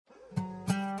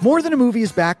More Than a Movie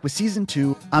is back with Season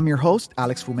 2. I'm your host,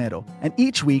 Alex Fumero, and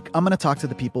each week I'm going to talk to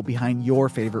the people behind your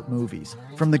favorite movies.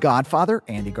 From The Godfather,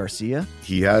 Andy Garcia.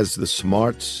 He has the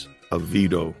smarts of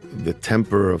Vito, the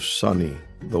temper of Sonny,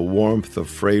 the warmth of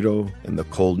Fredo, and the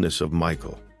coldness of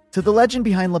Michael. To the legend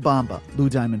behind La Bamba, Lou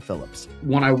Diamond Phillips.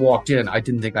 When I walked in, I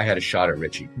didn't think I had a shot at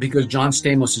Richie because John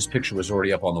Stamos' picture was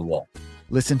already up on the wall.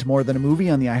 Listen to More Than a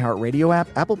Movie on the iHeartRadio app,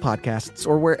 Apple Podcasts,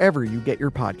 or wherever you get your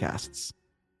podcasts.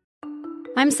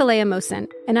 I'm Saleha Mohsin,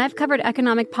 and I've covered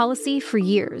economic policy for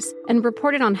years and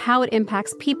reported on how it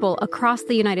impacts people across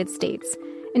the United States.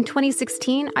 In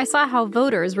 2016, I saw how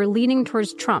voters were leaning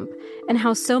towards Trump and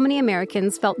how so many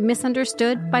Americans felt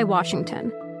misunderstood by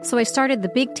Washington. So I started The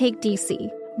Big Take DC.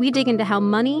 We dig into how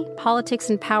money, politics,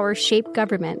 and power shape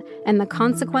government and the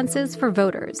consequences for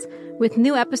voters. With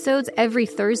new episodes every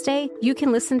Thursday, you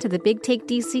can listen to The Big Take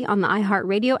DC on the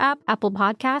iHeartRadio app, Apple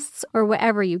Podcasts, or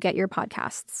wherever you get your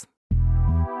podcasts.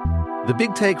 The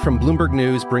Big Take from Bloomberg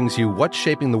News brings you what's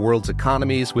shaping the world's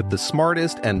economies with the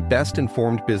smartest and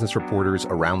best-informed business reporters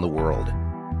around the world.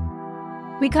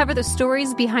 We cover the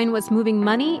stories behind what's moving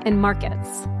money and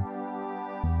markets.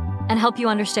 And help you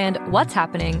understand what's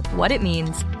happening, what it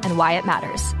means, and why it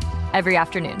matters. Every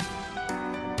afternoon.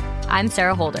 I'm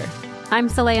Sarah Holder. I'm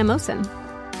Saleha Mohsin.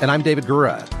 And I'm David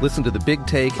Gura. Listen to The Big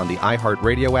Take on the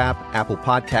iHeartRadio app, Apple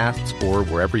Podcasts, or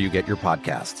wherever you get your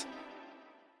podcasts.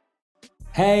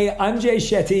 Hey, I'm Jay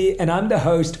Shetty, and I'm the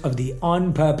host of the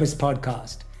On Purpose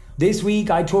podcast. This week,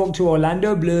 I talked to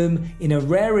Orlando Bloom in a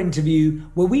rare interview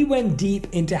where we went deep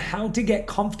into how to get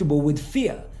comfortable with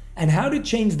fear and how to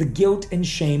change the guilt and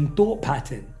shame thought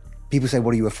pattern. People say,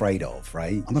 what are you afraid of,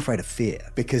 right? I'm afraid of fear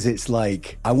because it's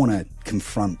like I want to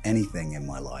confront anything in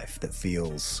my life that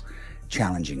feels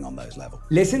challenging on those levels.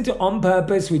 Listen to On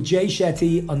Purpose with Jay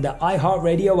Shetty on the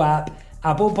iHeartRadio app,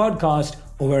 Apple Podcast,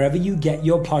 or wherever you get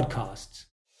your podcasts.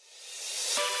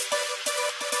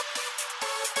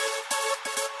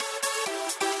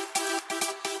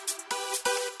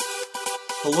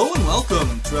 Hello and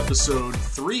welcome to episode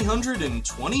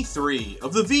 323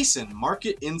 of the VSiN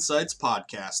Market Insights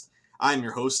Podcast. I'm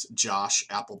your host, Josh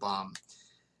Applebaum.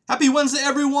 Happy Wednesday,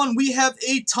 everyone. We have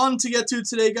a ton to get to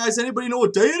today, guys. Anybody know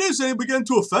what day it is? Anybody getting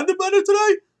too offended by it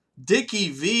today? Dickie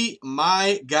V,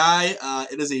 my guy.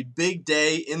 It is a big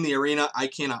day in the arena. I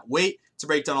cannot wait to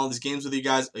break down all these games with you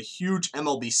guys. A huge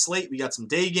MLB slate. We got some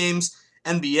day games.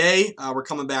 NBA, we're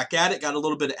coming back at it. Got a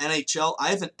little bit of NHL. I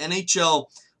have an NHL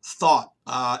thought.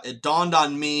 It dawned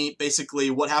on me basically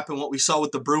what happened, what we saw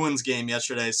with the Bruins game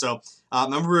yesterday. So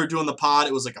remember we were doing the pod.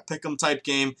 It was like a pick'em type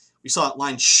game. We saw that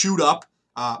line shoot up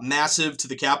massive to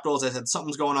the Capitals. I said,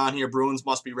 something's going on here. Bruins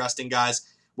must be resting guys.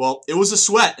 Well, it was a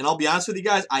sweat. And I'll be honest with you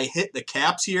guys, I hit the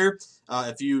Caps here.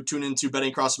 If you tune into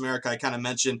Betting Across America, I kind of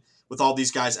mentioned with all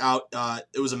these guys out,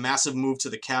 it was a massive move to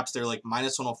the Caps. They're like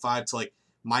minus 105 to like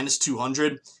minus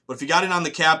 200. But if you got in on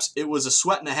the Caps, it was a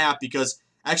sweat and a half because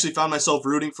I actually found myself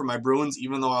rooting for my Bruins,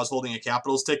 even though I was holding a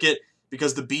Capitals ticket,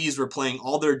 because the Bees were playing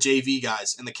all their JV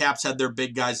guys, and the Caps had their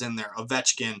big guys in there,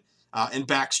 Ovechkin and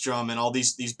Backstrom and all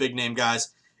these big name guys.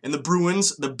 And the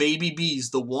Bruins, the baby Bees,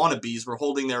 the wannabes, were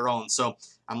holding their own. So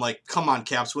I'm like, come on,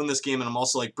 Caps, win this game. And I'm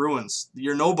also like, Bruins,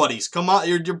 you're nobodies. Come on,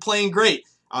 you're playing great.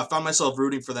 I found myself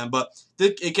rooting for them. But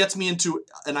it gets me into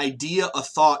an idea, a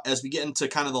thought, as we get into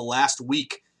kind of the last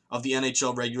week of the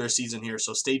NHL regular season here.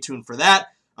 So stay tuned for that.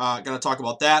 Going to talk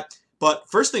about that. But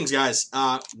first things, guys,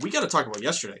 we got to talk about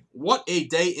yesterday. What a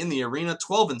day in the arena.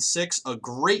 12-6, a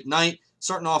great night.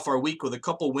 Starting off our week with a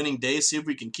couple winning days. See if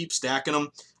we can keep stacking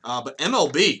them. But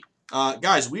MLB,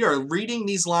 guys, we are reading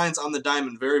these lines on the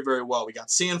diamond very, very well. We got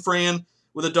San Fran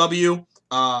with a W.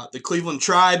 The Cleveland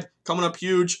Tribe coming up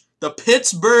huge. The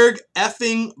Pittsburgh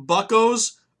effing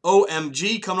Buccos,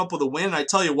 OMG, coming up with a win. And I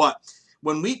tell you what,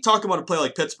 when we talk about a play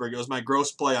like Pittsburgh, it was my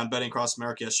gross play on Betting Across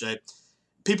America yesterday.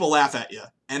 People laugh at you.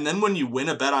 And then when you win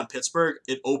a bet on Pittsburgh,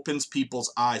 it opens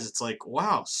people's eyes. It's like,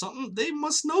 wow, they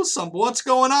must know something. What's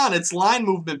going on? It's line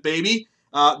movement, baby.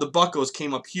 The Buccos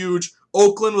came up huge.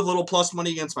 Oakland with a little plus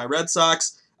money against my Red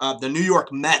Sox. The New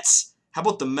York Mets. How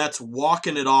about the Mets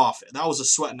walking it off? That was a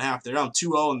sweat and a half. They're down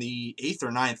 2-0 in the 8th or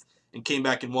 9th and came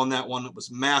back and won that one. It was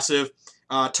massive.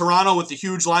 Toronto with the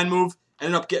huge line move.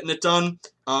 Ended up getting it done.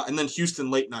 And then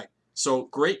Houston late night. So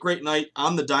great night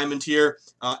on the diamond here.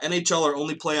 NHL, our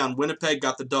only play on Winnipeg,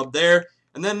 got the dub there.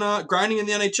 And then grinding in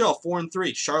the NHL,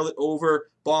 4-3. Charlotte over,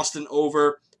 Boston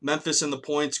over, Memphis in the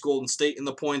points, Golden State in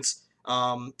the points.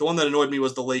 The one that annoyed me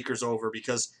was the Lakers over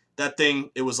because that thing,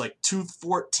 it was like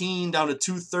 214 down to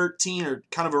 213 or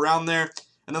kind of around there.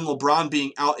 And then LeBron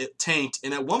being out, it tanked.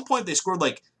 And at one point, they scored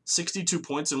like 62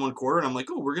 points in one quarter. And I'm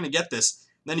like, oh, we're going to get this.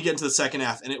 Then you get into the second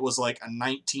half, and it was like a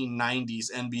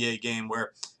 1990s NBA game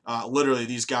where literally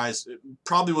these guys, it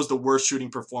probably was the worst shooting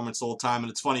performance the whole time.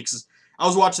 And it's funny because I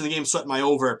was watching the game, sweating my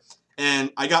over,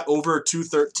 and I got over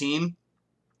 213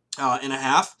 and a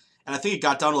half, and I think it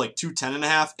got down to like 210 and a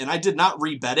half, and I did not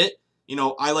rebet it.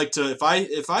 I like to,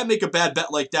 if I make a bad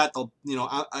bet like that,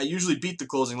 I usually beat the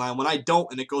closing line. When I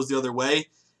don't and it goes the other way,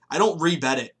 I don't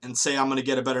rebet it and say I'm going to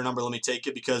get a better number, let me take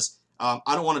it, because I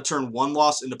don't want to turn one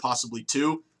loss into possibly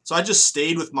two. So I just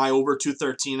stayed with my over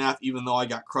 213 and a half, even though I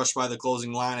got crushed by the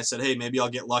closing line. I said, hey, maybe I'll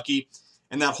get lucky.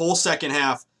 And that whole second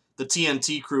half, the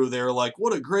TNT crew, they were like,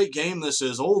 what a great game this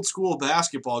is. Old school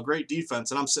basketball, great defense.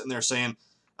 And I'm sitting there saying,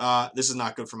 this is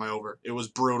not good for my over. It was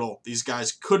brutal. These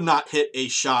guys could not hit a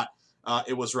shot.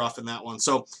 It was rough in that one.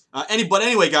 So,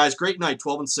 anyway, guys, great night,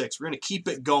 12-6. We're going to keep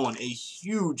it going. A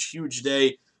huge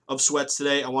day of sweats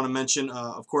today. I want to mention,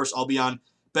 of course, I'll be on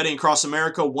Betting Across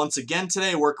America once again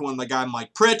today, working with my guy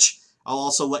Mike Pritch. I'll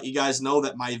also let you guys know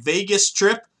that my Vegas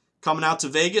trip, coming out to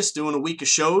Vegas, doing a week of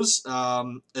shows.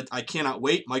 I cannot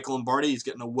wait. Michael Lombardi, he's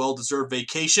getting a well-deserved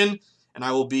vacation, and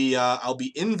I'll be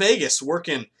in Vegas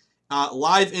working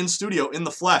live in studio in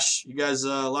the flesh. You guys,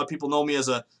 a lot of people know me as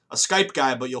a Skype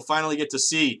guy, but you'll finally get to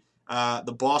see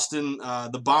the Boston,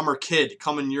 the Bomber Kid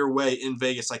coming your way in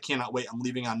Vegas. I cannot wait. I'm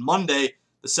leaving on Monday,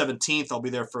 the 17th. I'll be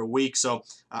there for a week, so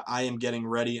I am getting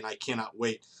ready, and I cannot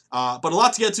wait. But a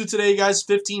lot to get to today, guys.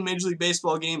 15 Major League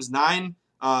Baseball games,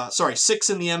 6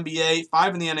 in the NBA,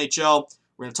 5 in the NHL.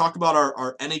 We're going to talk about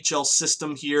our NHL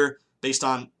system here based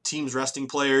on teams resting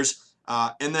players.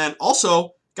 And then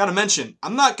also, got to mention,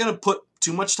 I'm not going to put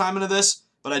too much time into this,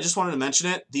 but I just wanted to mention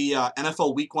it. The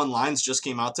NFL Week 1 lines just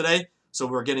came out today, so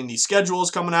we're getting these schedules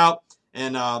coming out.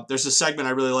 And there's a segment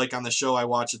I really like on the show.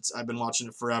 I've been watching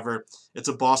it forever. It's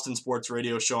a Boston sports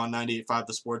radio show on 98.5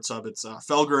 The Sports Hub. It's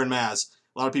Felger and Maz.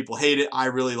 A lot of people hate it. I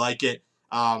really like it.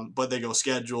 But they go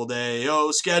schedule day,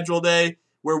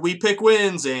 where we pick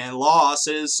wins and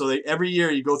losses. So every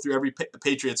year you go through every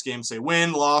Patriots game, say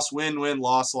win, loss, win,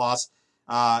 loss, loss.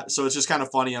 So it's just kind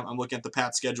of funny. I'm looking at the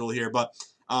Pat schedule here. But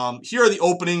here are the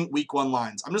opening Week 1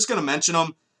 lines. I'm just going to mention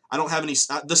them. I don't have any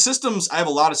the systems. I have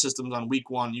a lot of systems on Week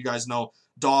 1. You guys know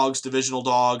dogs, divisional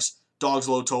dogs,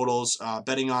 low totals,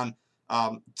 betting on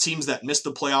teams that missed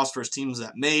the playoffs versus teams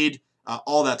that made,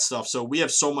 all that stuff. So we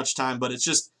have so much time, but it's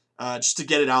just to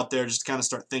get it out there, just to kind of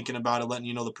start thinking about it, letting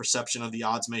you know the perception of the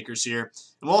odds makers here.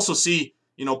 And we'll also see,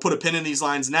 put a pin in these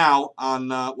lines now on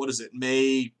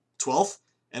May 12th,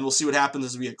 and we'll see what happens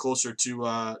as we get closer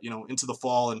to into the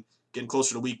fall and getting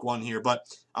closer to Week 1 here. But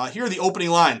here are the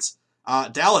opening lines.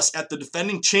 Dallas at the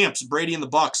defending champs, Brady and the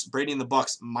Bucks. Brady and the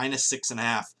Bucks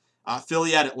 -6.5.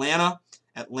 Philly at Atlanta.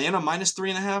 Atlanta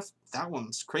 -3.5. That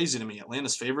one's crazy to me.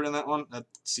 Atlanta's favorite in that one. That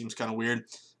seems kind of weird.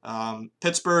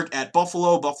 Pittsburgh at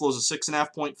Buffalo. Buffalo's a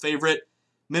 6.5 point favorite.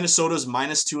 Minnesota's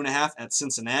 -2.5 at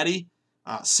Cincinnati.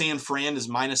 San Fran is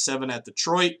 -7 at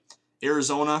Detroit.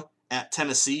 Arizona at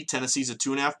Tennessee. Tennessee's a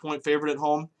 2.5 point favorite at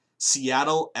home.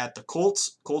 Seattle at the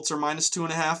Colts. Colts are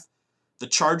 -2.5. The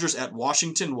Chargers at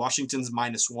Washington. Washington's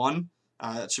 -1.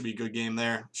 That should be a good game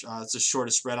there. It's the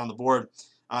shortest spread on the board.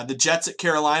 The Jets at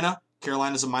Carolina.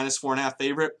 Carolina's a -4.5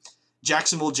 favorite.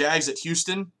 Jacksonville Jags at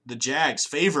Houston. The Jags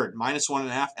favored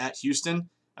 -1.5 at Houston.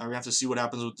 We're going to have to see what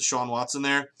happens with Deshaun Watson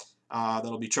there.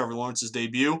 That'll be Trevor Lawrence's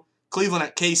debut. Cleveland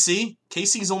at KC.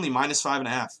 KC's only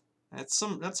 -5.5.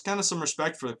 That's kind of some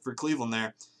respect for Cleveland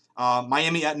there.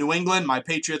 Miami at New England. My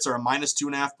Patriots are a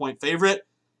 -2.5 point favorite.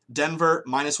 Denver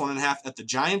 -1.5 at the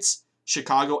Giants.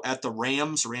 Chicago at the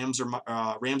Rams. Rams are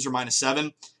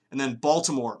 -7. And then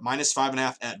Baltimore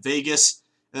 -5.5 at Vegas.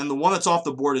 And then the one that's off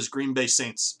the board is Green Bay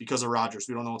Saints because of Rodgers.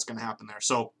 We don't know what's going to happen there.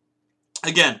 So,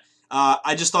 again,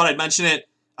 I just thought I'd mention it.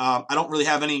 I don't really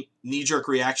have any knee-jerk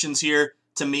reactions here.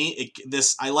 To me,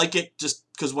 I like it just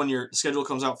because when your schedule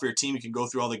comes out for your team, you can go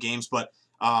through all the games. But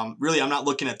really, I'm not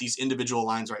looking at these individual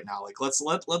lines right now. Like, let's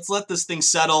let this thing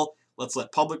settle. Let's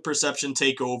let public perception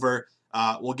take over.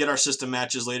 We'll get our system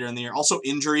matches later in the year. Also,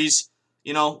 injuries.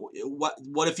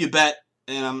 What if you bet?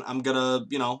 And I'm gonna,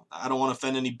 I don't want to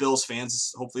offend any Bills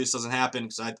fans. Hopefully this doesn't happen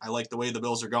because I like the way the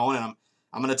Bills are going, and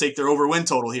I'm gonna take their over win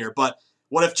total here. But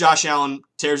what if Josh Allen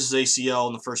tears his ACL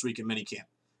in the first week of minicamp?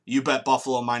 You bet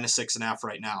Buffalo -6.5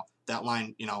 right now. That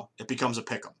line, it becomes a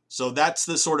pick'em. So that's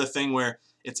the sort of thing where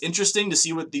it's interesting to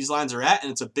see what these lines are at,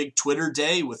 and it's a big Twitter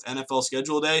day with NFL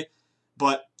schedule day.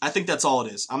 But I think that's all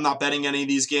it is. I'm not betting any of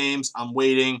these games. I'm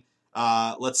waiting.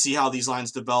 Let's see how these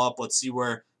lines develop. Let's see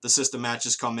where the system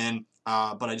matches come in.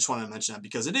 But I just wanted to mention that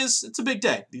because it's a big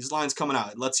day. These lines coming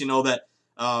out. It lets you know that,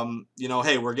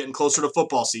 hey, we're getting closer to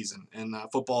football season. And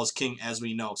football is king, as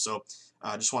we know. So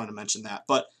I just wanted to mention that.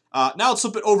 But now let's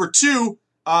flip it over to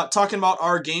talking about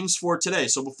our games for today.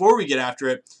 So before we get after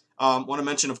it, want to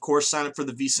mention, of course, sign up for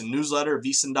the VSiN newsletter,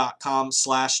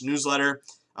 VSiN.com/newsletter.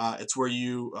 It's where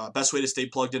you, best way to stay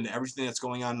plugged into everything that's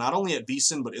going on, not only at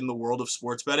VSiN, but in the world of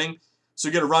sports betting. So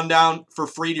you get a rundown for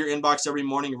free to your inbox every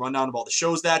morning, a rundown of all the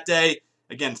shows that day.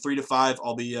 Again, 3 to 5,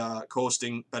 I'll be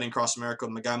co-hosting Betting Across America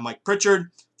with my guy Mike Pritchard,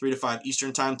 3 to 5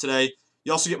 Eastern time today.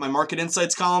 You also get my Market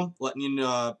Insights column, letting you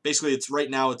know, basically it's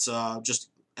right now, it's just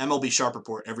MLB Sharp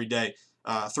Report every day.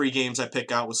 3 games I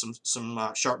pick out with some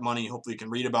sharp money. Hopefully you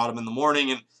can read about them in the morning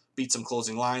and beat some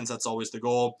closing lines. That's always the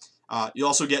goal. You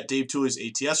also get Dave Tooley's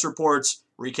ATS reports,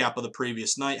 recap of the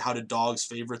previous night, how did dogs,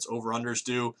 favorites, over-unders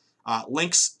do,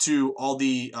 links to all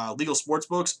the legal sports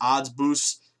books, odds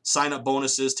boosts, sign-up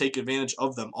bonuses. Take advantage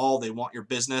of them all. They want your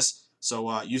business,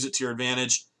 so use it to your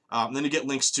advantage. And then you get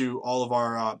links to all of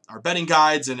our betting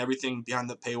guides and everything behind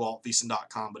the paywall at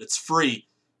VSiN.com. But it's free,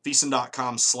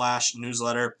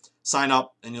 VSiN.com/newsletter. Sign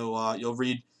up and you'll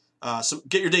read.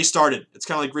 Get your day started. It's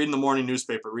kind of like reading the morning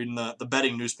newspaper, reading the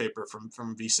betting newspaper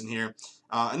from VSiN here.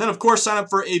 And then, of course, sign up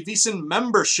for a VSiN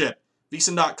membership,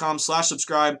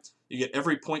 VSiN.com/subscribe. You get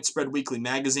every Point Spread Weekly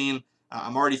magazine.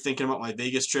 I'm already thinking about my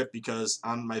Vegas trip because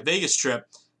on my Vegas trip,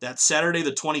 that's Saturday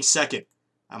the 22nd,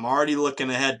 I'm already looking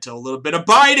ahead to a little bit of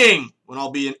biting when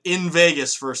I'll be in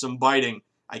Vegas for some biting.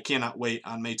 I cannot wait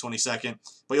on May 22nd.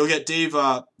 But you'll get Dave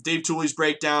Tooley's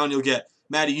breakdown. You'll get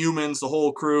Matty Humans, the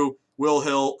whole crew, Will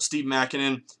Hill, Steve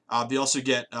Makinen. You also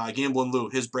get Gamble and Lou,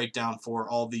 his breakdown for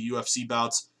all the UFC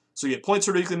bouts. So you get Points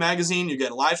for Weekly magazine. You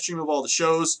get a live stream of all the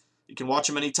shows. You can watch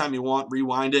them anytime you want,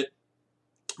 rewind it,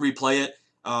 replay it.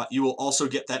 You will also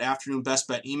get that afternoon best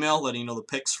bet email letting you know the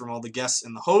picks from all the guests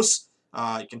and the hosts.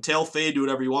 You can tail fade, do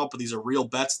whatever you want, but these are real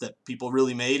bets that people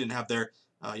really made and have their,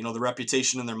 the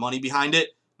reputation and their money behind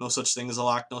it. No such thing as a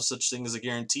lock, no such thing as a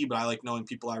guarantee, but I like knowing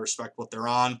people I respect what they're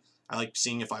on. I like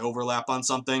seeing if I overlap on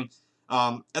something.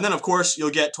 And then, of course, you'll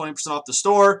get 20% off the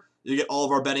store. You get all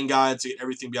of our betting guides. You get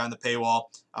everything behind the paywall.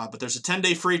 But there's a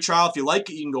 10-day free trial. If you like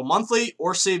it, you can go monthly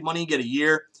or save money, get a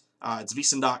year. It's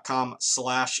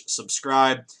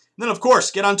VSiN.com/subscribe. And then, of course,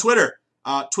 get on Twitter.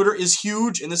 Twitter is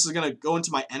huge, and this is going to go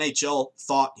into my NHL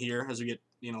thought here as we get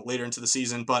later into the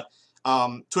season. But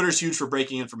Twitter is huge for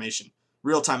breaking information,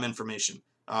 real-time information.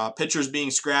 Pitchers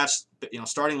being scratched,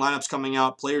 starting lineups coming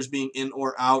out, players being in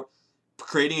or out,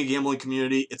 creating a gambling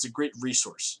community. It's a great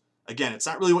resource. Again, it's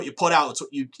not really what you put out;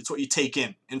 it's what you take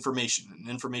in. Information, and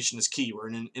information is key. We're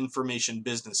in an information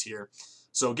business here.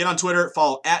 So get on Twitter,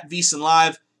 follow at VSiN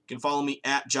Live. You can follow me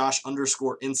at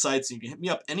Josh_insights. You can hit me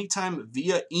up anytime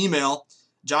via email,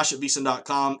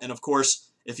 josh@vsin.com. And of course,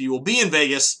 if you will be in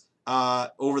Vegas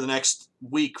over the next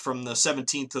week from the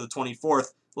 17th to the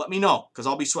 24th, let me know because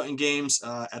I'll be sweating games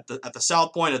at the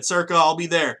South Point at Circa. I'll be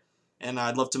there, and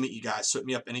I'd love to meet you guys. So hit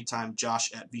me up anytime,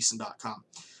 josh@vsin.com.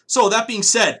 So that being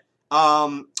said,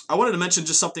 I wanted to mention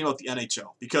just something about the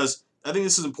NHL because I think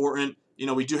this is important.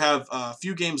 We do have a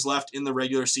few games left in the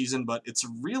regular season, but it's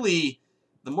really,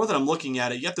 the more that I'm looking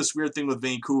at it, you get this weird thing with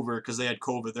Vancouver because they had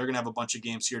COVID. They're going to have a bunch of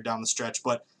games here down the stretch,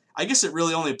 but I guess it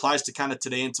really only applies to kind of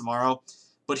today and tomorrow.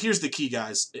 But here's the key,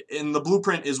 guys. And the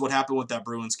blueprint is what happened with that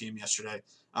Bruins game yesterday.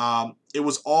 It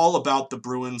was all about the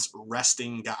Bruins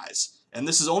resting guys. And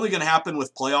this is only going to happen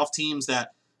with playoff teams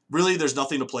that really there's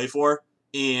nothing to play for.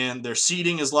 And their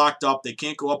seeding is locked up. They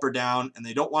can't go up or down, and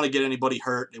they don't want to get anybody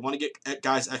hurt. They want to get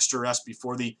guys extra rest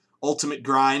before the ultimate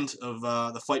grind of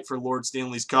the fight for Lord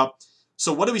Stanley's Cup.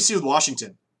 So what do we see with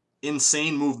Washington?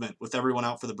 Insane movement with everyone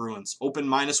out for the Bruins. Open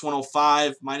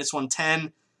 -105,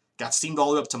 -110, got steamed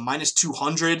all the way up to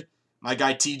 -200. My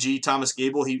guy TG, Thomas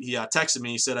Gable, he texted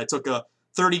me. He said, I took a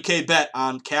 $30K bet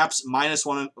on Caps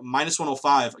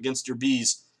 -105 against your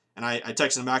Bees. And I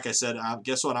texted him back. I said,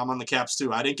 guess what? I'm on the Caps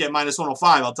too. I didn't get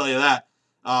 -105, I'll tell you that.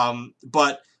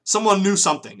 But someone knew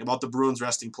something about the Bruins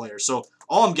resting players. So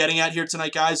all I'm getting at here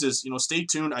tonight, guys, is, stay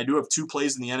tuned. I do have 2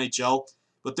 plays in the NHL.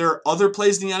 But there are other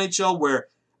plays in the NHL where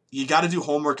you got to do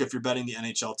homework if you're betting the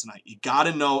NHL tonight. You got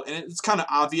to know, and it's kind of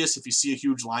obvious if you see a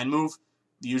huge line move,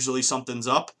 usually something's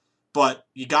up. But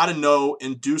you got to know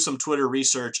and do some Twitter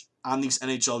research on these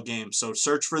NHL games. So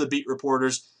search for the beat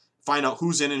reporters, find out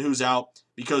who's in and who's out,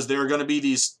 because there are going to be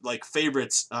these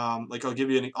favorites. I'll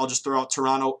just throw out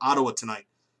Toronto, Ottawa tonight.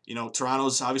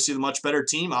 Toronto's obviously the much better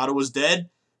team. Ottawa's dead,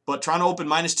 but Toronto opened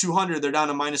 -200. They're down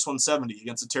to -170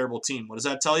 against a terrible team. What does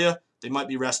that tell you? They might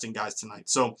be resting guys tonight.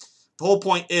 So the whole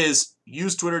point is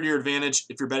use Twitter to your advantage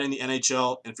if you're betting the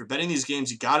NHL. And if you're betting these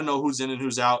games, you got to know who's in and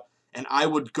who's out. And I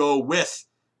would go with,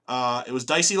 it was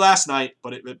dicey last night,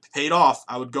 but it paid off.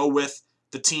 I would go with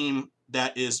the team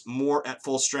that is more at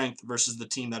full strength versus the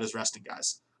team that is resting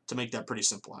guys. to make that pretty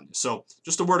simple on you. So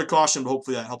just a word of caution, but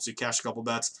hopefully that helps you cash a couple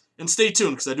bets. And stay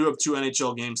tuned, because I do have 2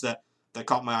 NHL games that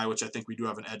caught my eye, which I think we do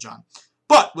have an edge on.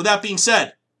 But with that being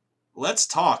said, let's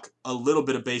talk a little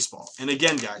bit of baseball. And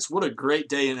again, guys, what a great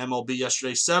day in MLB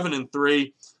yesterday.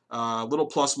 7-3, little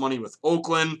plus money with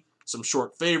Oakland, some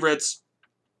short favorites.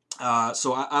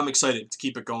 So I'm excited to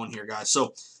keep it going here, guys.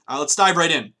 So let's dive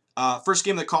right in. First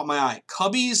game that caught my eye,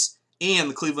 Cubbies and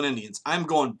the Cleveland Indians. I'm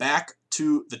going back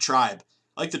to the Tribe.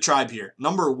 I like the Tribe here.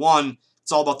 Number 1,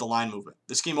 it's all about the line movement.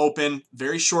 This game opened,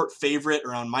 very short favorite,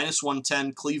 around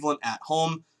 -110, Cleveland at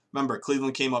home. Remember,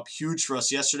 Cleveland came up huge for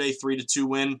us yesterday, 3-2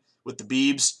 win with the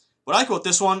Beebs. What I like about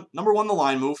this one, number 1, the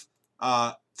line move.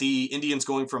 The Indians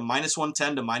going from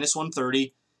 -110 to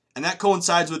 -130, and that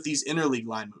coincides with these interleague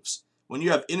line moves. When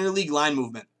you have interleague line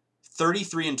movement,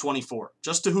 33-24,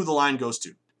 just to who the line goes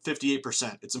to,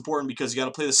 58%. It's important because you got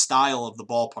to play the style of the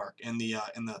ballpark in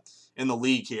the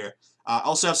league here.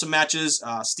 Also have some matches.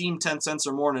 Steam 10 cents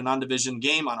or more in a non-division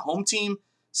game on a home team,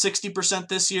 60%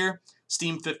 this year.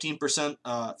 Steam 15%,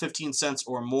 15 cents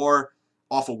or more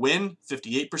off a win,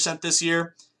 58% this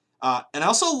year. And I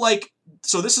also like,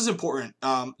 so this is important.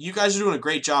 You guys are doing a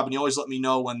great job, and you always let me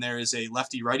know when there is a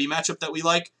lefty-righty matchup that we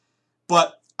like.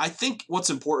 But I think what's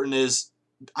important is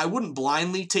I wouldn't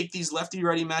blindly take these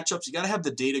lefty-righty matchups. You got to have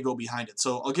the data go behind it.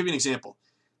 So I'll give you an example.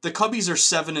 The Cubbies are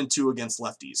 7-2 against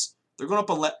lefties. They're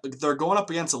going up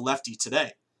against a lefty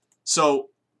today. So,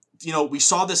 you know, we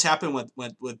saw this happen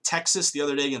with Texas the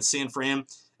other day against San Fran,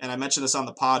 and I mentioned this on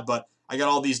the pod, but I got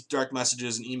all these direct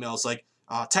messages and emails like,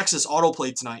 Texas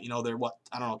autoplayed tonight. You know, they're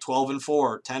 12-4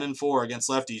 or 10-4 against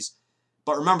lefties.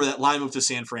 But remember that line moved to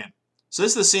San Fran. So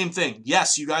this is the same thing.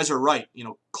 Yes, you guys are right. You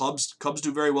know, Cubs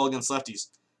do very well against lefties.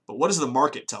 But what is the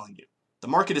market telling you? The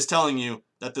market is telling you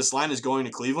that this line is going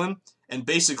to Cleveland, and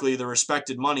basically the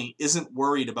respected money isn't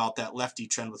worried about that lefty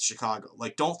trend with Chicago.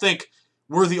 Like, don't think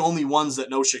we're the only ones that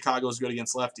know Chicago is good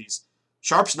against lefties.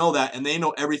 Sharps know that, and they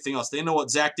know everything else. They know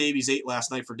what Zach Davies ate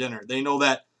last night for dinner. They know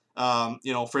that,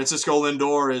 Francisco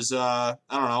Lindor is,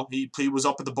 he was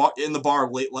up at the bar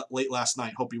late last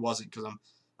night. Hope he wasn't, because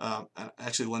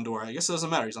actually Lindor, I guess it doesn't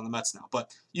matter. He's on the Mets now.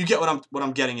 But you get what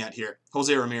I'm getting at here.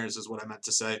 Jose Ramirez is what I meant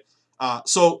to say.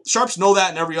 So Sharps know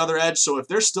that in every other edge. So if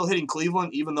they're still hitting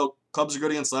Cleveland, even though Cubs are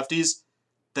good against lefties,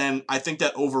 then I think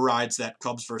that overrides that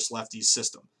Cubs versus lefties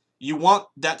system. You want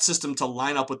that system to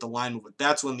line up with the line movement.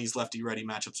 That's when these lefty-righty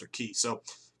matchups are key. So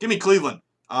give me Cleveland.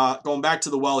 Going back to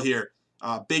the well here.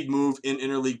 Big move in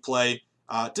interleague play.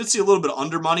 Did see a little bit of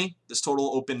under money. This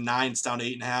total opened 9. It's down to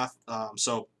 8.5.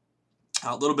 So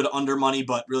a little bit of under money,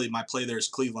 but really my play there is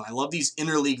Cleveland. I love these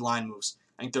interleague line moves.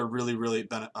 I think they're really, really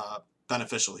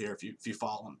beneficial here if you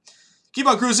follow them. Keep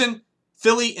on cruising.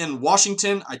 Philly and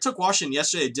Washington. I took Washington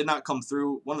yesterday. It did not come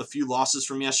through. One of the few losses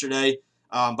from yesterday.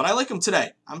 But I like them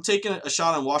today. I'm taking a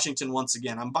shot on Washington once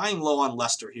again. I'm buying low on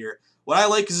Leicester here. What I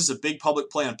like is this is a big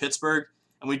public play on Pittsburgh.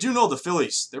 And we do know the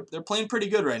Phillies. They're playing pretty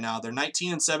good right now. They're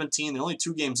 19-17. They're only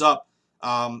 2 games up.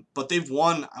 But they've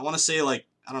won, I want to say,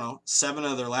 7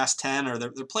 of their last 10. Or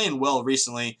they're playing well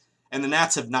recently. And the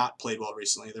Nats have not played well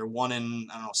recently. They're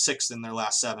 6th in their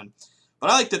last 7. But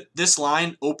I like that this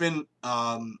line open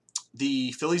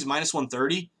the Phillies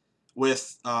 -130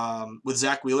 with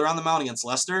Zach Wheeler on the mound against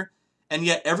Leicester. And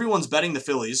yet everyone's betting the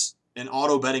Phillies and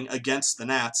auto betting against the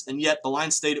Nats. And yet the line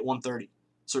stayed at 130.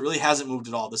 So it really hasn't moved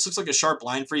at all. This looks like a sharp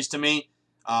line freeze to me.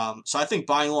 So I think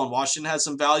buying low on Washington has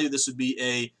some value. This would be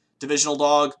a divisional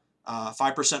dog,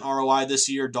 5% ROI this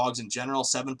year. Dogs in general,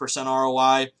 7%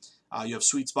 ROI. You have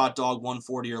sweet spot dog,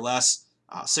 140 or less,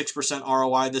 6%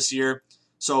 ROI this year.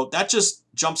 So that just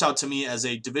jumps out to me as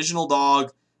a divisional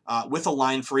dog with a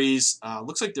line freeze.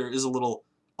 Looks like there is a little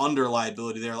under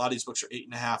liability there. A lot of these books are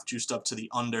 8.5 juiced up to the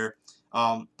under.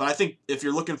 But I think if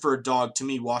you're looking for a dog, to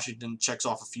me, Washington checks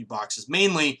off a few boxes.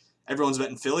 Mainly, everyone's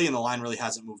betting Philly, and the line really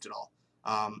hasn't moved at all.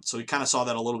 So we kind of saw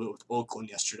that a little bit with Oakland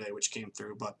yesterday, which came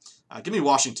through. But give me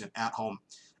Washington at home.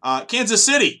 Kansas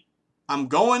City. I'm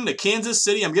going to Kansas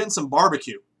City. I'm getting some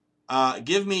barbecue.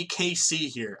 Give me KC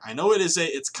here. I know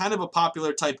it's kind of a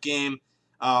popular type game,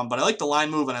 but I like the line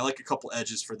move, and I like a couple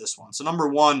edges for this one. So number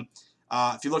 1,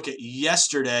 if you look at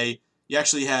yesterday, you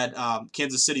actually had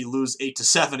Kansas City lose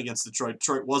 8-7 against Detroit.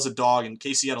 Detroit was a dog, and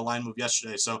KC had a line move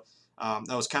yesterday. So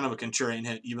that was kind of a contrarian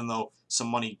hit, even though some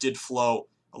money did flow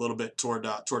a little bit toward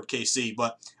KC.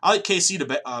 But I like KC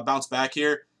to bounce back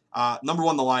here. Number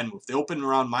 1, the line move. They opened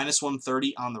around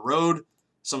 -130 on the road.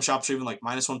 Some shops are even like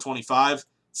 -125.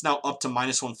 It's now up to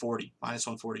 -140,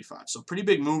 -145. So pretty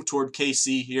big move toward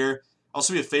KC here.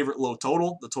 Also be a favorite low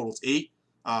total. The total's 8.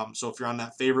 So if you're on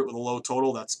that favorite with a low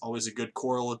total, that's always a good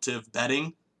correlative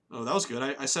betting. Oh, that was good.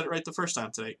 I said it right the first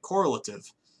time today.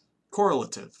 Correlative.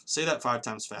 correlative. Say that 5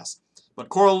 times fast. But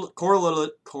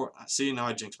see, now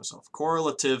I jinxed myself.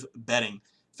 Correlative betting.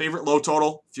 Favorite low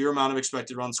total, fewer amount of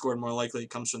expected runs scored, more likely it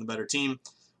comes from the better team.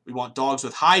 We want dogs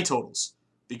with high totals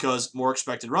because more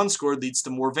expected runs scored leads to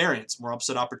more variance, more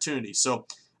upset opportunities. So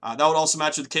that would also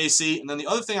match with KC. And then the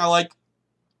other thing I like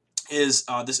is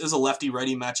this is a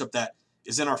lefty-righty matchup that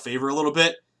is in our favor a little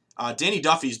bit. Danny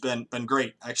Duffy's been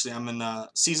great. Actually, I'm in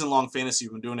season-long fantasy.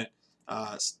 We've been doing it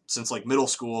since like middle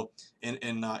school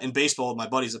in baseball with my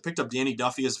buddies. I picked up Danny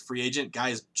Duffy as a free agent. Guy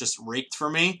is just raked for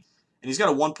me. And he's got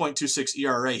a 1.26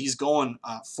 ERA. He's going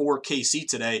for KC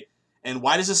today. And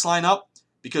why does this line up?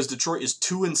 Because Detroit is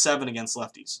 2-7 against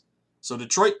lefties. So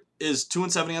Detroit is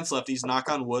 2-7 against lefties. Knock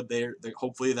on wood. They're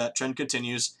hopefully that trend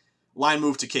continues. Line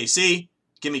move to KC.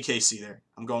 Give me KC there.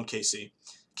 I'm going KC.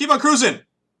 Keep on cruising.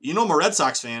 You know I'm a Red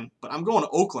Sox fan, but I'm going to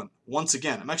Oakland once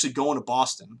again. I'm actually going to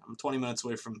Boston. I'm 20 minutes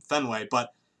away from Fenway,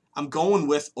 but I'm going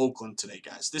with Oakland today,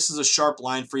 guys. This is a sharp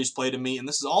line freeze play to me, and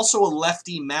this is also a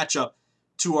lefty matchup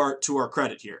to our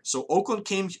credit here. So Oakland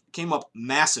came up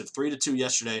massive, 3-2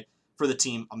 yesterday for the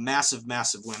team. A massive,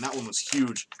 massive win. That one was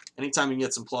huge. Anytime you can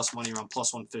get some plus money around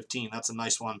plus 115, that's a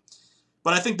nice one.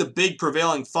 But I think the big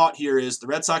prevailing thought here is the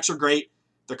Red Sox are great.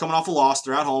 They're coming off a loss.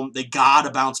 They're at home. They got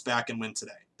to bounce back and win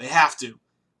today. They have to.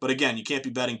 But again, you can't be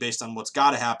betting based on what's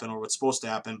got to happen or what's supposed to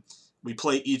happen. We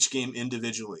play each game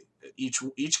individually.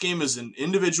 Each game is an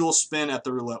individual spin at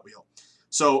the roulette wheel.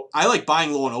 So I like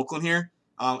buying low in Oakland here.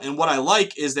 And what I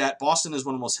like is that Boston is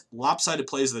one of the most lopsided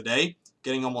plays of the day,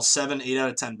 getting almost 8 out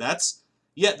of 10 bets.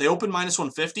 Yet they opened minus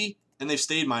 150, and they've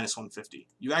stayed minus 150.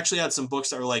 You actually had some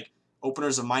books that were like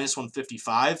openers of minus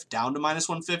 155 down to minus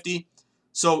 150.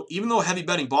 So even though heavy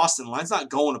betting Boston, the line's not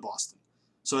going to Boston.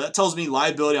 So that tells me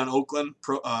liability on Oakland.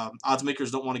 Odds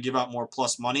makers don't want to give out more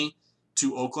plus money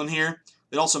to Oakland here.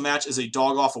 It also match as a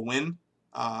dog off a win.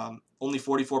 Only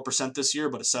 44% this year,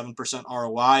 but a 7%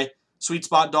 ROI. Sweet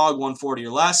spot dog, 140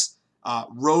 or less.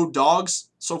 Road dogs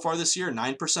so far this year,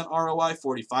 9% ROI,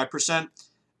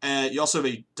 45%. You also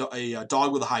have a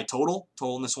dog with a high total.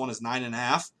 Total in this one is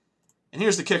 9.5. And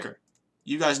here's the kicker.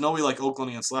 You guys know we like Oakland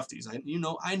against lefties.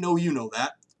 I know you know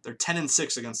that. They're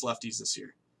 10-6 against lefties this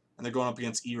year. And they're going up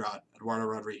against Erod, Eduardo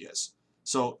Rodriguez.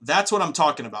 So that's what I'm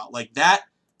talking about. Like that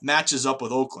matches up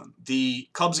with Oakland. The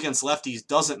Cubs against lefties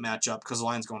doesn't match up because the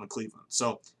line's going to Cleveland.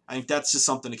 So I think that's just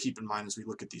something to keep in mind as we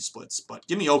look at these splits. But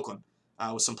give me Oakland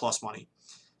with some plus money.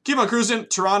 Keep on cruising.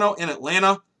 Toronto and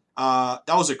Atlanta. That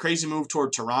was a crazy move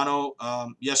toward Toronto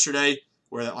yesterday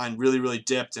where that line really, really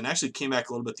dipped and actually came back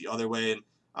a little bit the other way. And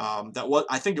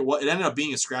it ended up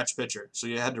being a scratch pitcher. So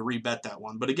you had to rebet that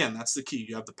one. But again, that's the key.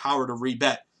 You have the power to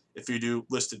rebet if you do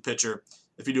listed pitcher.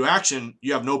 If you do action,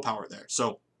 you have no power there.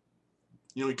 So,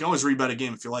 you can always rebet a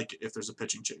game if you like it, if there's a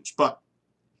pitching change. But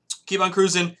keep on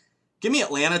cruising. Give me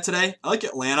Atlanta today. I like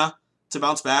Atlanta to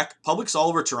bounce back. Public's all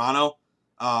over Toronto.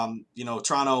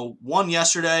 Toronto won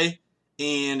yesterday.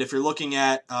 And if you're looking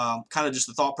at kind of just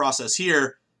the thought process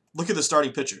here, look at the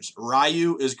starting pitchers.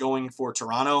 Ryu is going for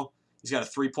Toronto. He's got a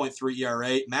 3.3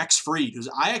 ERA. Max Fried, who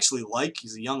I actually like,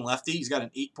 he's a young lefty. He's got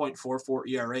an 8.44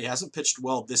 ERA. He hasn't pitched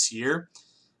well this year.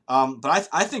 But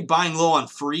I think buying low on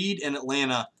Fried in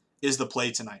Atlanta is the play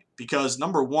tonight. Because,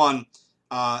 number one,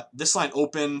 this line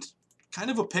opened kind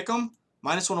of a pick'em,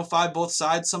 minus 105 both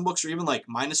sides. Some books are even like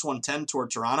minus 110 toward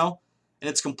Toronto. And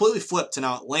it's completely flipped to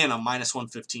now Atlanta minus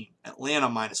 115. Atlanta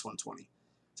minus 120.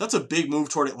 So that's a big move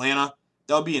toward Atlanta.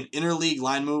 That would be an interleague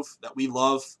line move that we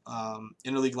love.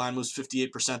 Interleague line moves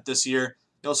 58% this year.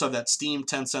 They also have that Steam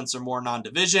 10 cents or more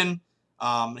non-division.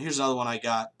 Here's another one I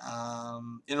got.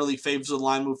 Interleague favors the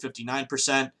line move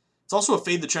 59%. It's also a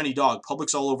fade the trendy dog.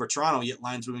 Public's all over Toronto, yet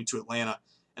line's moving to Atlanta.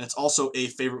 And it's also a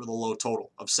favorite with a low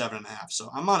total of 7.5. So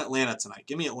I'm on Atlanta tonight.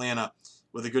 Give me Atlanta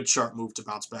with a good sharp move to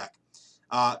bounce back.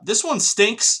 This one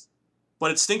stinks,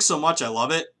 but it stinks so much I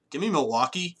love it. Give me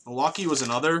Milwaukee. Milwaukee was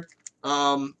another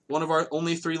one of our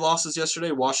only 3 losses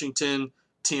yesterday. Washington,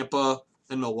 Tampa,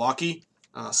 and Milwaukee.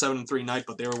 7-3 night,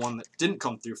 but they were one that didn't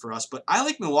come through for us. But I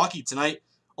like Milwaukee tonight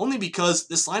only because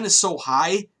this line is so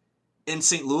high and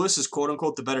St. Louis is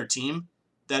quote-unquote the better team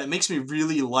that it makes me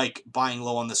really like buying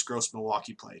low on this gross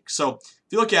Milwaukee play. So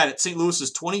if you look at it, St. Louis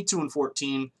is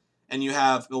 22-14, and you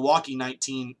have Milwaukee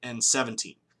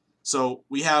 19-17. So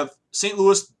we have St.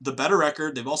 Louis, the better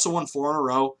record. They've also won 4 in a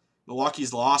row.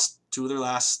 Milwaukee's lost 2 of their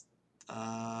last,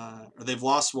 or they've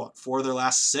lost, 4 of their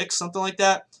last 6, something like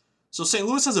that. So St.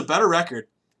 Louis has a better record,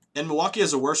 and Milwaukee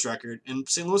has a worse record, and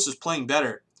St. Louis is playing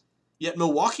better. Yet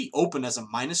Milwaukee opened as a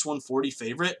minus 140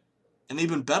 favorite, and they've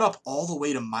been bet up all the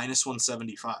way to minus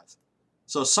 175.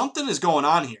 So something is going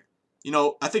on here.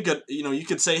 I think, you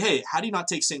could say, hey, how do you not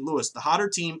take St. Louis, the hotter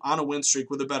team on a win streak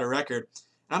with a better record?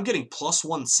 And I'm getting plus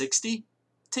 160.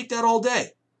 Take that all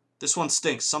day. This one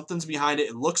stinks. Something's behind it.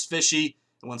 It looks fishy.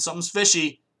 And when something's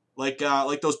fishy, like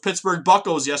those Pittsburgh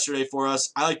Buccos yesterday for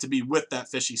us, I like to be with that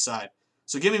fishy side.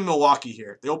 So give me Milwaukee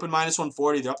here. They open minus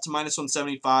 140. They're up to minus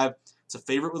 175. It's a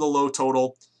favorite with a low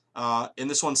total. And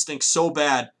this one stinks so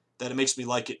bad that it makes me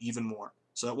like it even more.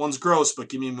 So that one's gross, but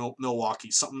give me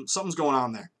Milwaukee. Something's going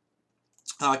on there.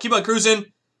 Keep on cruising.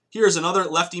 Here's another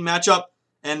lefty matchup.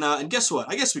 And guess what?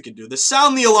 I guess we could do this.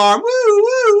 Sound the alarm. Woo,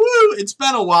 woo, woo. It's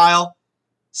been a while.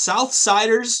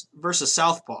 Southsiders versus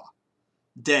Southpaw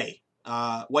Day.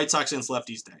 White Sox against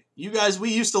Lefties Day. You guys,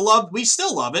 we still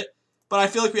love it, but I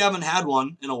feel like we haven't had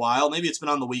one in a while. Maybe it's been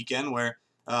on the weekend where,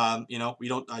 I'm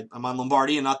on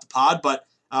Lombardi and not the pod, but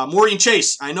Maureen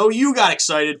Chase, I know you got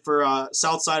excited for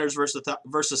Southsiders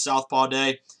versus Southpaw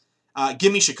Day.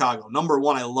 Give me Chicago. Number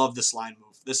one, I love this line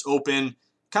move. This open,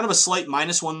 kind of a slight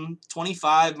minus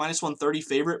 125, minus 130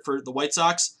 favorite for the White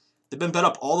Sox. They've been bet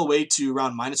up all the way to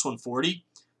around minus 140.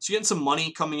 So you're getting some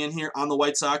money coming in here on the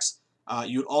White Sox.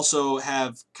 You would also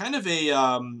have kind of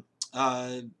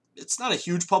it's not a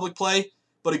huge public play,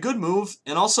 but a good move.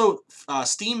 And also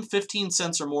Steam 15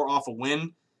 cents or more off a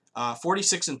win.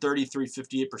 46 and 33,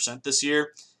 58% this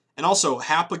year. And also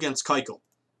Happ against Keuchel.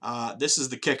 This is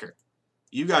the kicker.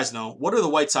 You guys know, what are the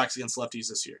White Sox against lefties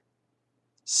this year?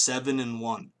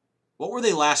 7-1. What were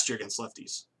they last year against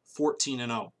lefties?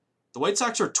 14-0. The White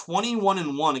Sox are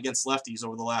 21-1 against lefties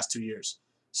over the last 2 years.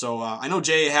 So I know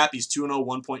J.A. Happy's 2-0,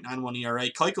 1.91 ERA.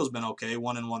 Keuchel's been okay,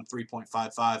 1-1,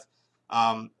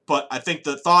 3.55. But I think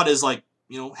the thought is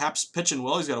Happ's pitching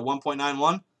well. He's got a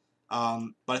 1.91.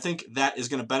 But I think that is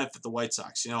going to benefit the White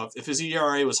Sox. If his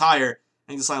ERA was higher,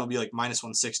 I think this line will be like minus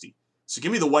 160. So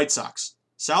give me the White Sox.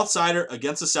 Southsider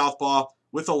against the Southpaw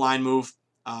with a line move.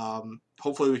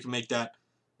 Hopefully we can make that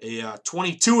a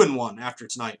 22-1 after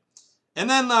tonight. And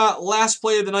then last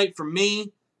play of the night for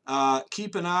me,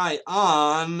 keep an eye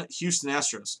on Houston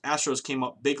Astros. Astros came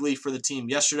up bigly for the team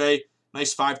yesterday.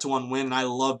 Nice 5-1 win, and I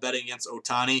love betting against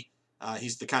Ohtani.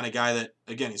 He's the kind of guy that,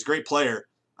 again, he's a great player,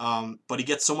 but he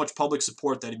gets so much public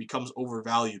support that he becomes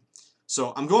overvalued.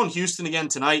 So I'm going Houston again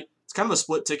tonight. It's kind of a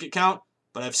split ticket count,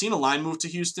 but I've seen a line move to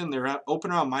Houston. They're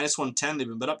open around minus 110. They've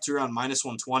been bet up to around minus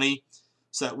 120.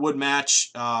 So that would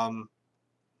match kind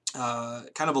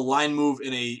of a line move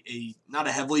in a not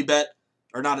a heavily bet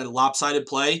or not a lopsided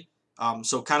play.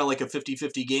 So kind of like a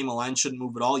 50-50 game. A line shouldn't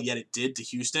move at all, yet it did to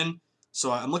Houston.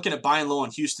 So I'm looking at buying low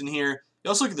on Houston here. You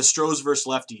also look at the Stros versus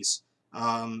lefties.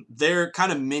 They're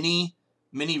kind of mini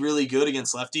really good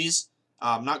against lefties.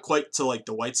 Not quite to like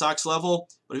the White Sox level,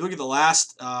 but if you look at the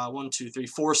last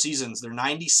 4 seasons, they're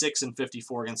 96 and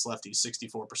 54 against lefties,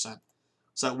 64%.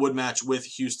 So that would match with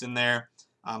Houston there.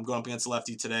 Going up against the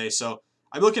lefty today. So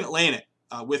I'm looking at laying it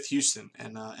with Houston.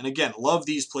 And again, love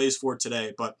these plays for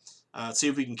today, but let's see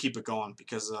if we can keep it going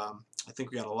because I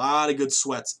think we got a lot of good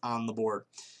sweats on the board.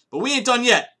 But we ain't done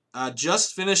yet.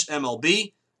 Just finished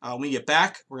MLB. When we get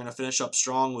back, we're going to finish up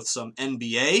strong with some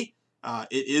NBA.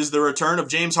 It is the return of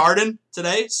James Harden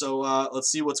today, so let's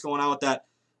see what's going on with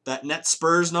that net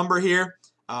Spurs number here.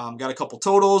 Got a couple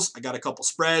totals. I got a couple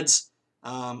spreads.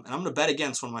 And I'm going to bet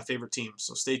against one of my favorite teams,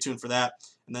 so stay tuned for that.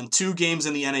 And then 2 games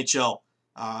in the NHL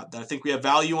that I think we have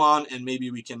value on, and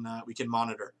maybe we can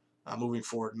monitor moving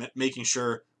forward, making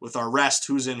sure with our rest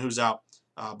who's in, who's out.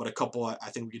 But a couple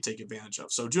I think we can take advantage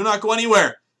of. So do not go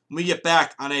anywhere when we get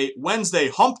back on a Wednesday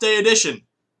Hump Day edition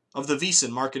of the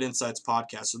VSiN Market Insights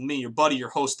podcast with me, your buddy, your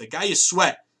host, the guy you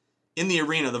sweat in the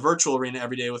arena, the virtual arena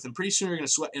every day with, and pretty soon you're going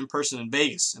to sweat in person in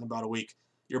Vegas in about a week.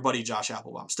 Your buddy Josh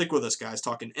Applebaum. Stick with us, guys,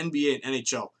 talking NBA and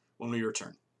NHL when we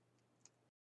return.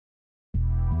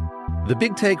 The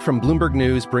Big Take from Bloomberg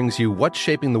News brings you what's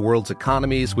shaping the world's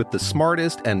economies with the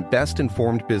smartest and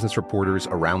best-informed business reporters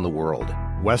around the world.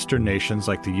 Western nations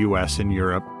like the U.S. and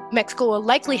Europe. Mexico will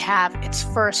likely have its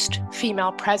first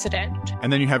female president.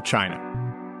 And then you have China.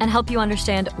 And help you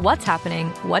understand what's happening,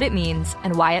 what it means,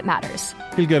 and why it matters.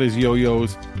 He'll get his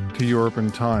yo-yos to Europe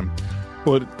in time.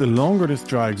 But the longer this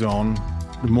drags on,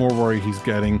 the more worry he's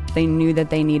getting. They knew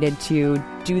that they needed to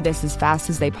do this as fast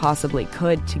as they possibly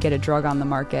could to get a drug on the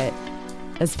market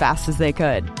as fast as they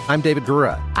could. I'm David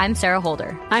Gura. I'm Sarah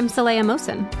Holder. I'm Saleha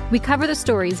Mohsin. We cover the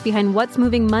stories behind what's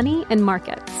moving money and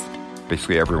markets.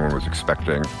 Basically, everyone was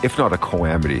expecting, if not a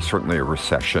calamity, certainly a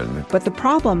recession. But the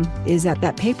problem is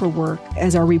that paperwork,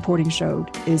 as our reporting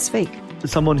showed, is fake.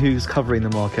 As someone who's covering the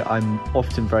market, I'm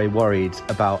often very worried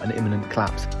about an imminent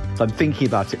collapse. So I'm thinking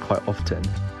about it quite often.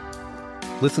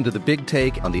 Listen to The Big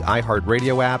Take on the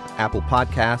iHeartRadio app, Apple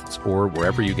Podcasts, or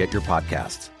wherever you get your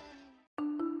podcasts.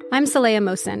 I'm Saleha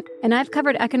Mohsin, and I've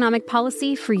covered economic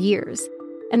policy for years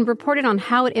and reported on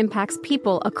how it impacts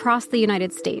people across the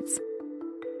United States.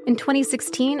 In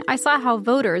 2016, I saw how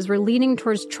voters were leaning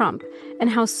towards Trump and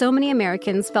how so many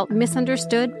Americans felt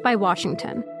misunderstood by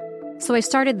Washington. So I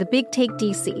started The Big Take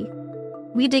DC.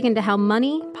 We dig into how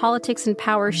money, politics, and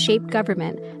power shape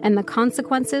government and the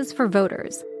consequences for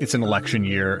voters. It's an election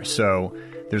year, so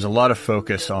there's a lot of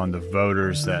focus on the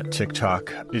voters that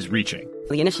TikTok is reaching.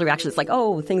 The initial reaction is like,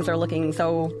 oh, things are looking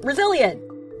so resilient.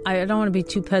 I don't want to be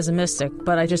too pessimistic,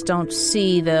 but I just don't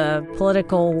see the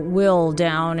political will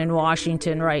down in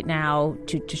Washington right now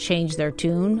to change their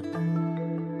tune.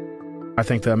 I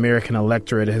think the American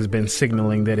electorate has been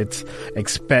signaling that it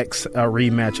expects a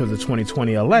rematch of the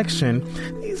 2020 election.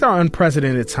 These are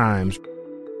unprecedented times.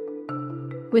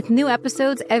 With new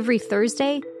episodes every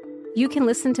Thursday, you can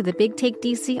listen to The Big Take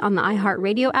DC on the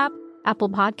iHeartRadio app, Apple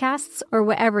Podcasts, or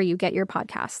wherever you get your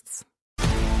podcasts.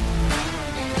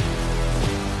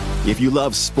 If you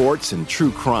love sports and true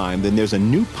crime, then there's a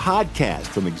new podcast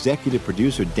from executive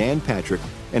producer Dan Patrick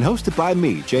and hosted by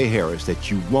me, Jay Harris, that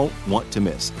you won't want to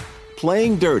miss.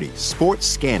 Playing Dirty: Sports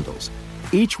Scandals.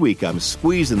 Each week, I'm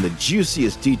squeezing the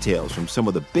juiciest details from some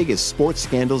of the biggest sports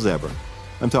scandals ever.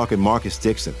 I'm talking Marcus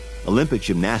Dixon, Olympic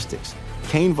gymnastics,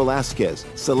 Cain Velasquez,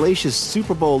 salacious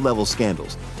Super Bowl-level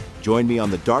scandals. Join me on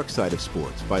the dark side of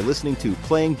sports by listening to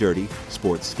Playing Dirty: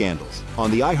 Sports Scandals on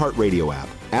the iHeartRadio app,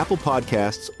 Apple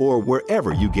Podcasts, or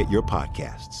wherever you get your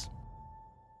podcasts.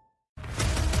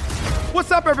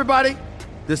 What's up, everybody?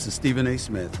 This is Stephen A.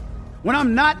 Smith. When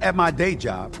I'm not at my day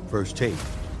job, First Take,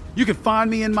 you can find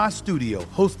me in my studio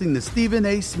hosting the Stephen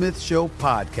A. Smith Show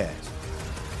podcast.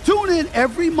 Tune in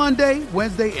every Monday,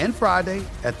 Wednesday, and Friday,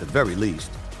 at the very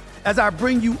least, as I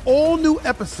bring you all new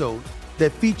episodes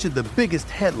that feature the biggest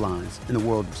headlines in the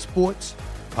world of sports,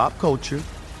 pop culture,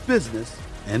 business,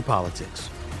 and politics.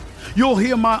 You'll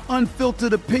hear my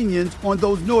unfiltered opinions on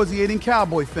those nauseating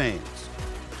Cowboy fans,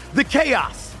 the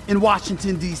chaos in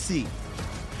Washington, D.C.,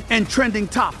 and trending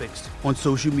topics on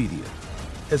social media,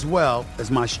 as well as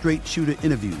my straight shooter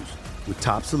interviews with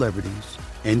top celebrities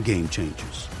and game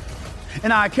changers.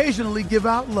 And I occasionally give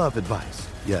out love advice.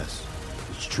 Yes,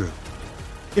 it's true.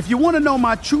 If you want to know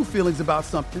my true feelings about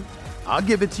something, I'll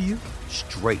give it to you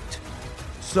straight.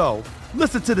 So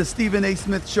listen to the Stephen A.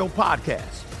 Smith Show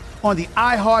podcast on the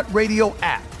iHeartRadio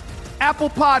app, Apple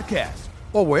Podcasts,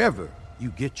 or wherever you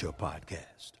get your podcast.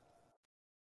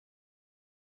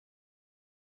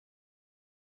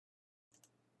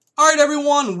 All right,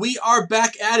 everyone, we are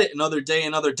back at it. Another day,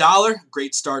 another dollar.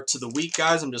 Great start to the week,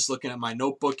 guys. I'm just looking at my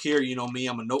notebook here. You know me,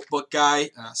 I'm a notebook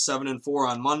guy. 7-4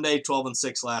 on Monday,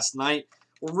 12-6 last night.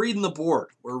 We're reading the board.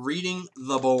 We're reading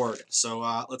the board. So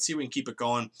let's see if we can keep it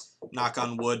going. Knock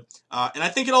on wood. And I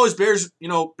think it always bears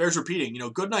repeating.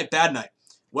 Good night, bad night.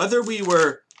 Whether we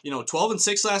were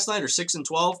 12-6 last night or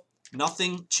 6-12,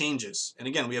 nothing changes. And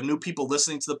again, we have new people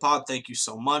listening to the pod. Thank you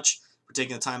so much for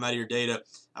taking the time out of your day to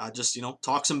just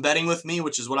talk some betting with me,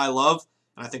 which is what I love.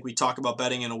 And I think we talk about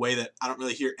betting in a way that I don't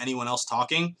really hear anyone else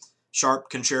talking. Sharp,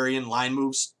 contrarian line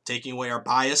moves, taking away our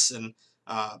bias and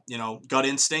gut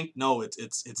instinct. No,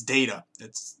 it's data.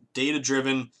 It's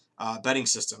data-driven betting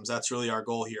systems. That's really our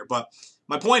goal here. But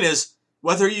my point is,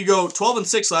 whether you go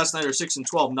 12-6 last night or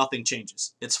 6-12, nothing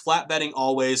changes. It's flat betting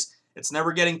always. It's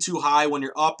never getting too high when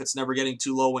you're up. It's never getting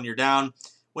too low when you're down.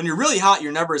 When you're really hot,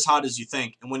 you're never as hot as you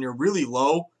think. And when you're really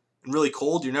low and really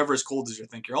cold, you're never as cold as you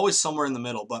think. You're always somewhere in the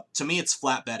middle. But to me, it's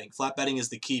flat betting. Flat betting is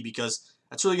the key because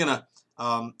that's really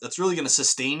gonna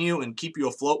sustain you and keep you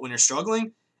afloat when you're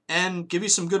struggling and give you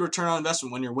some good return on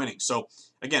investment when you're winning. So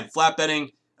again, flat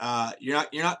betting. You're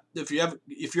not if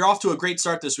you're off to a great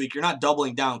start this week, you're not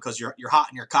doubling down because you're hot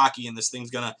and you're cocky and this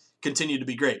thing's gonna continue to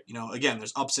be great. Again,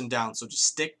 there's ups and downs. So just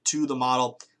stick to the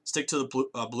model, stick to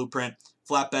the blueprint.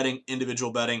 Flat betting,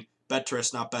 individual betting, bet to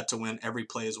risk, not bet to win. Every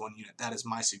play is one unit. That is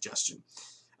my suggestion.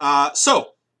 So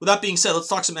with that being said, let's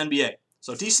talk some NBA.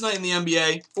 So decent night in the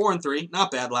NBA, 4-3,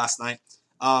 not bad last night.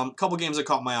 Couple games that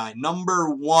caught my eye. Number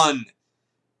one,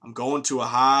 I'm going to a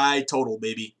high total,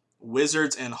 baby.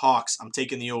 Wizards and Hawks. I'm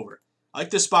taking the over. I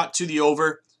like this spot to the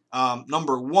over.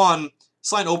 Number one,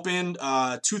 this line opened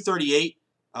 238,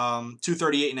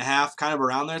 238.5, kind of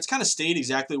around there. It's kind of stayed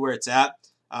exactly where it's at,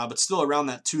 but still around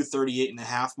that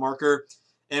 238.5 marker.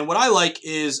 And what I like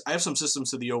is I have some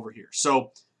systems to the over here.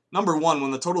 So number one,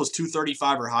 when the total is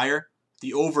 235 or higher,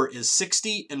 the over is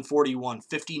 60-41,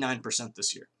 59%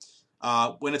 this year.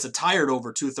 When it's a tired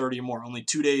over 230 or more, only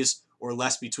 2 days or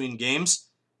less between games,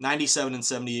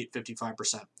 97-78,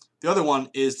 55%. The other one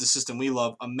is the system we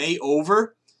love, a May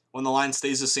over when the line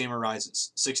stays the same or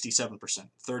rises, 67%,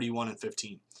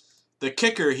 31-15. The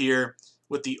kicker here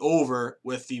with the over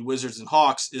with the Wizards and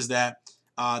Hawks is that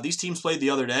these teams played the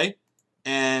other day,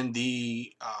 and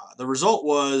the result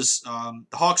was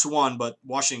the Hawks won, but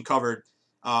Washington covered,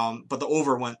 but the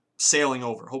over went sailing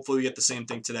over. Hopefully we get the same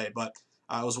thing today, but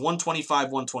it was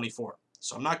 125-124.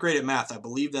 So I'm not great at math. I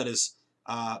believe that is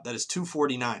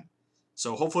 249.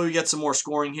 So hopefully we get some more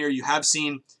scoring here. You have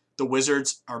seen the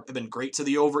Wizards have been great to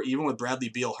the over, even with Bradley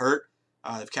Beal hurt.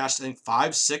 They've cashed, I think,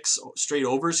 5-6 straight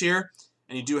overs here,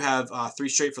 and you do have 3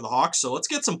 straight for the Hawks. So let's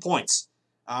get some points.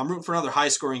 I'm rooting for another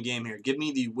high-scoring game here. Give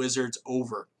me the Wizards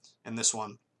over in this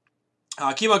one.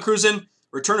 Keep on cruising.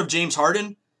 Return of James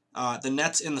Harden, the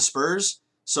Nets and the Spurs.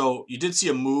 So you did see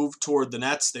a move toward the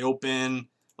Nets. They open,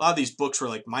 a lot of these books were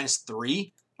like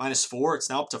 -3, -4. It's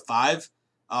now up to 5.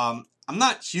 I'm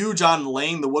not huge on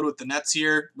laying the wood with the Nets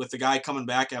here with the guy coming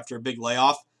back after a big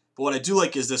layoff. But what I do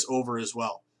like is this over as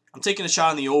well. I'm taking a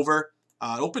shot on the over.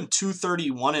 It opened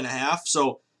 231.5.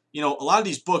 So, a lot of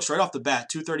these books right off the bat,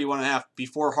 231.5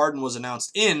 before Harden was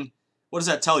announced in. What does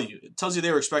that tell you? It tells you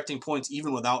they were expecting points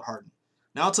even without Harden.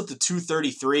 Now it's up to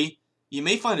 233. You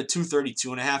may find a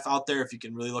 232.5 out there if you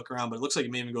can really look around, but it looks like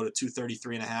it may even go to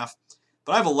 233.5.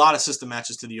 But I have a lot of system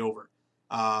matches to the over.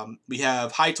 We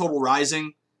have high total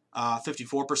rising,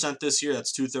 54% this year.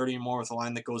 That's 230 or more with a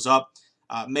line that goes up.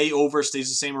 May over stays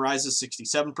the same, rises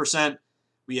 67%.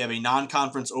 We have a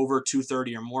non-conference over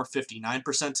 230 or more,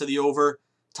 59% to the over.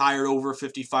 Tired over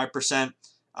 55%.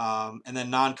 And then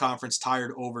non-conference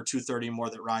tired over 230 or more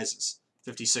that rises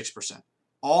 56%.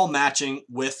 All matching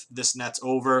with this Nets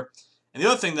over. And the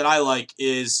other thing that I like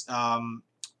is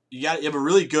you have a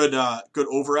really good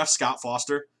over F, Scott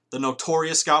Foster, the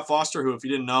notorious Scott Foster, who, if you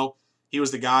didn't know, he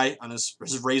was the guy on his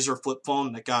Razor flip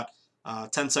phone that got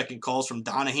 10-second calls from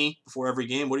Donahue before every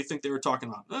game. What do you think they were talking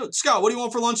about? Oh, Scott, what do you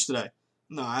want for lunch today?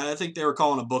 No, I think they were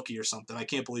calling a bookie or something. I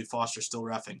can't believe Foster's still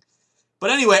reffing. But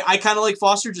anyway, I kind of like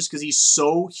Foster just because he's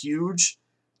so huge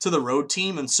to the road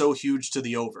team and so huge to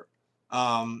the over.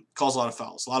 Calls a lot of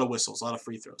fouls, a lot of whistles, a lot of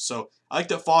free throws. So I like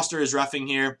that Foster is reffing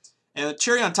here. And the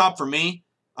cherry on top for me,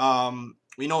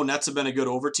 we know Nets have been a good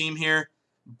over team here.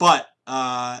 But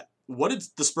what did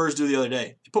the Spurs do the other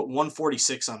day? They put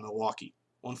 146 on Milwaukee,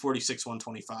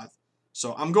 146-125.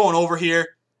 So I'm going over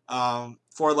here.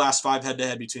 4 last 5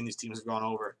 head-to-head between these teams have gone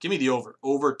over. Give me the over.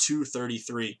 Over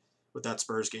 233 with that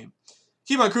Spurs game.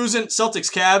 Keep on cruising.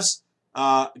 Celtics, Cavs.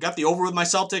 Got the over with my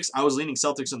Celtics. I was leaning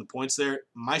Celtics in the points there.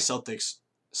 My Celtics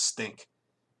stink.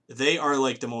 They are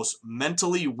like the most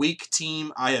mentally weak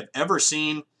team I have ever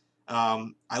seen.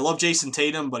 I love Jason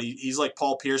Tatum, but he's like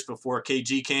Paul Pierce before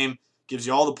KG came. Gives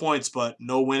you all the points, but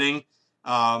no winning.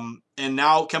 And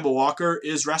now Kemba Walker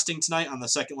is resting tonight on the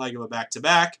second leg of a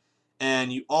back-to-back.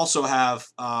 And you also have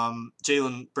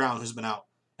Jaylen Brown, who's been out.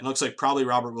 And it looks like probably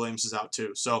Robert Williams is out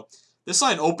too. So this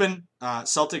line open,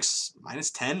 Celtics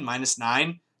 -10,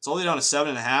 -9. It's all the way down to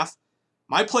 7.5.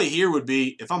 My play here would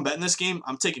be, if I'm betting this game,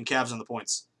 I'm taking Cavs on the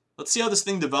points. Let's see how this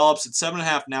thing develops. It's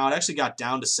 7.5 now. It actually got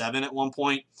down to 7 at one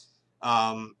point,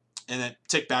 and then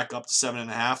ticked back up to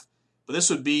 7.5. But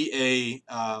this would be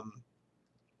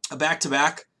a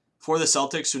back-to-back for the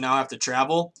Celtics, who now have to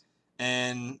travel.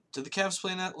 And did the Cavs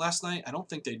play that last night? I don't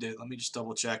think they did. Let me just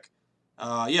double check.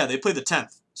 Yeah, they played the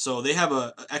 10th. So they have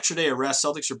an extra day of rest.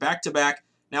 Celtics are back-to-back,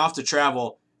 now have to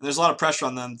travel. And there's a lot of pressure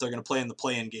on them that they're going to play in the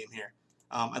play-in game here.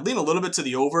 I'd lean a little bit to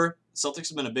the over. Celtics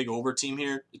have been a big over team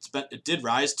here. It did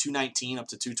rise 219 up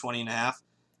to 220.5.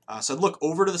 So I'd look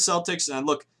over to the Celtics, and I'd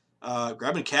look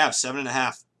grabbing Cavs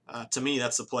 7.5. To me,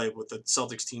 that's the play with the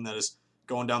Celtics team that is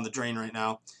going down the drain right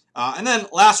now. And then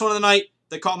last one of the night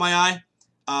that caught my eye,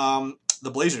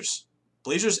 the Blazers.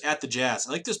 Blazers at the Jazz.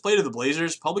 I like this play to the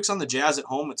Blazers. Public's on the Jazz at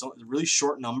home. It's a really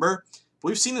short number. But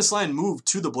we've seen this line move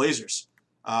to the Blazers.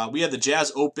 We had the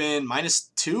Jazz open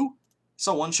 -2. I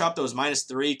saw one shop that was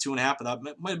 -3, 2.5, but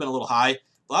that might have been a little high.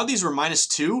 A lot of these were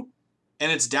 -2,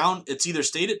 and it's down. It's either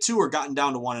stayed at 2 or gotten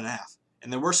down to 1.5.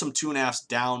 And there were some 2.5s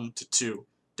down to 2,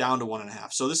 down to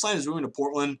 1.5. So this line is moving to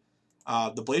Portland.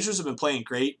 The Blazers have been playing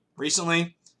great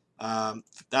recently.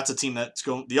 That's a team that's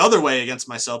going the other way against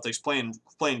my Celtics,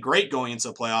 playing great going into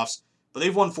the playoffs. But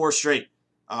they've won 4 straight,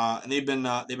 and they've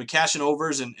been cashing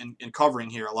overs and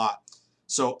covering here a lot.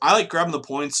 So I like grabbing the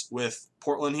points with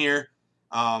Portland here.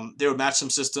 They would match some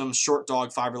systems. Short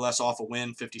dog, 5 or less off a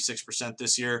win, 56%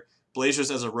 this year. Blazers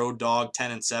as a road dog,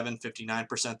 10-7,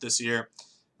 59% this year.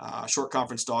 Short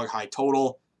conference dog, high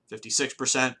total,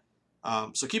 56%.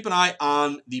 So keep an eye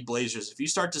on the Blazers. If you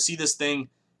start to see this thing,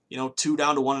 2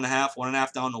 down to 1.5,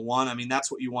 1.5 down to 1, I mean, that's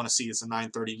what you want to see. It's a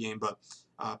 9:30 game, but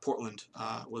Portland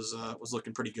was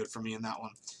looking pretty good for me in that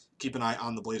one. Keep an eye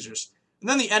on the Blazers. And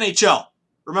then the NHL.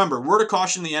 Remember, word of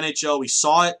caution in the NHL. We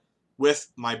saw it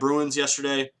with my Bruins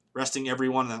yesterday, resting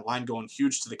everyone, and that line going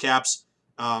huge to the Caps.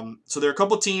 So there are a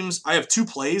couple teams. I have 2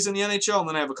 plays in the NHL, and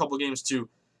then I have a couple games too.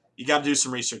 You got to do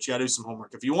some research. You got to do some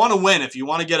homework. If you want to win, if you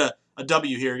want to get a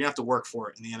W here, you're going to have to work for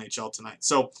it in the NHL tonight.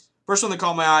 So first one that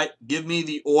caught my eye, give me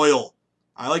the Oil.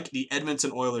 I like the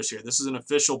Edmonton Oilers here. This is an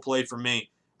official play for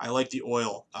me. I like the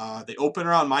Oil. They open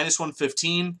around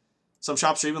 -115. Some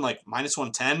shops are even like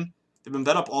 -110. They've been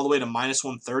bet up all the way to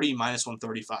 -130,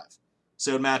 -135. So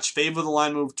it would match favor of the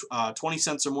line move 20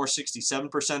 cents or more,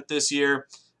 67% this year.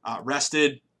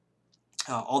 Rested.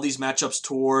 All these matchups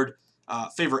toward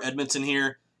favor Edmonton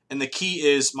here. And the key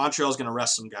is Montreal's going to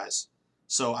rest some guys.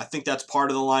 So I think that's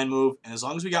part of the line move. And as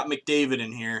long as we got McDavid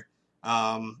in here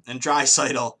and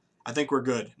Draisaitl, I think we're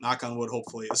good. Knock on wood,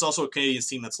 hopefully. It's also a Canadiens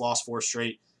team that's lost 4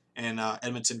 straight. And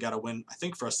Edmonton got a win, I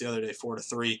think, for us the other day,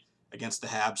 4-3 against the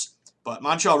Habs. But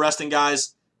Montreal resting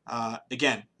guys.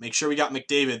 Again, make sure we got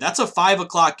McDavid. That's a 5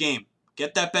 o'clock game.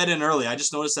 Get that bet in early. I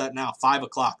just noticed that now, 5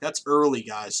 o'clock. That's early,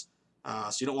 guys.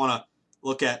 So you don't want to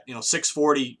look at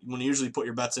 6:40 when you usually put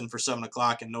your bets in for 7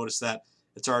 o'clock and notice that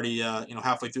it's already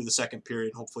halfway through the second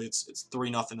period. Hopefully it's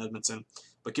 3-0 Edmonton.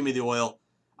 But give me the Oil.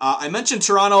 I mentioned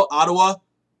Toronto, Ottawa.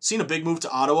 Seen a big move to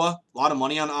Ottawa. A lot of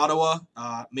money on Ottawa.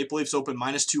 Maple Leafs open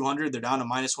 -200. They're down to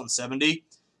 -170.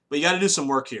 But you got to do some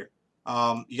work here.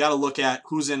 You got to look at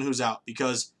who's in, who's out.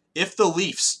 Because if the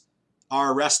Leafs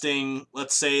are resting,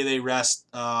 let's say they rest,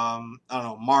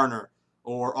 Marner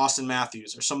or Austin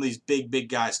Matthews or some of these big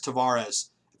guys, Tavares.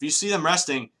 If you see them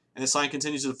resting and this line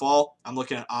continues to fall, I'm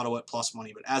looking at Ottawa at plus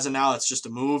money. But as of now, it's just a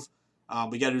move.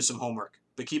 We got to do some homework.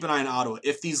 But keep an eye on Ottawa.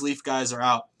 If these Leaf guys are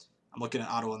out, I'm looking at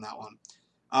Ottawa in that one.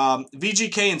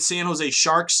 VGK and San Jose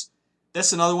Sharks.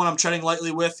 That's another one I'm treading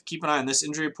lightly with. Keep an eye on this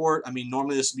injury report. I mean,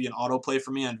 normally this would be an auto play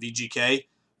for me on VGK.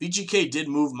 VGK did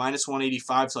move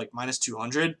 -185 to like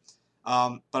 -200.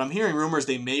 But I'm hearing rumors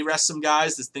they may rest some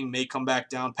guys. This thing may come back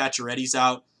down. Pacioretty's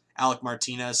out. Alec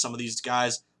Martinez, some of these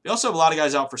guys. They also have a lot of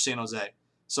guys out for San Jose.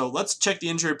 So let's check the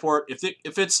injury report.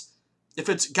 If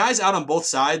it's guys out on both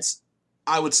sides,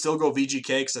 I would still go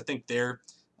VGK because I think their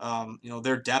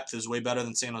depth is way better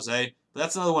than San Jose. But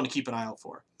that's another one to keep an eye out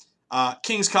for.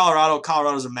 Kings, Colorado.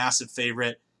 Colorado's a massive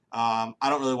favorite. I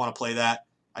don't really want to play that.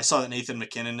 I saw that Nathan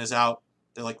McKinnon is out.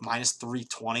 They're like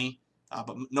 -320.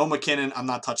 But no McKinnon. I'm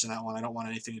not touching that one. I don't want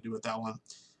anything to do with that one.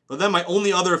 But then my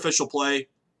only other official play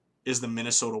is the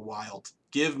Minnesota Wild.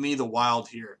 Give me the Wild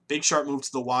here. Big sharp move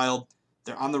to the Wild.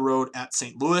 They're on the road at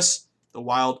St. Louis. The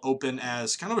Wild open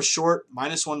as kind of a short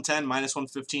 -110,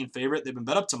 -115 favorite. They've been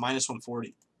bet up to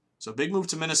 -140. So big move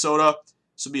to Minnesota.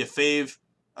 This would be a fave.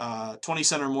 20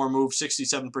 cent or more move,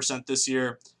 67% this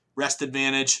year. Rest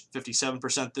advantage,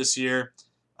 57% this year.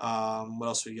 What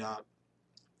else we got?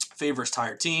 Fave versus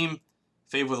tired team.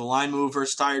 Fave with a line move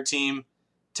versus tired team.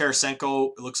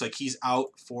 Tarasenko, it looks like he's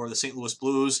out for the St. Louis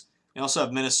Blues. You also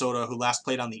have Minnesota, who last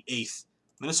played on the 8th.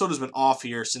 Minnesota's been off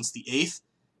here since the 8th.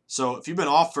 So if you've been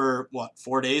off for,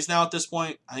 4 days now at this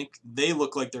point, I think they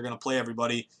look like they're going to play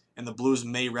everybody, and the Blues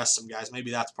may rest some guys. Maybe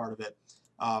that's part of it.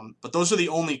 But those are the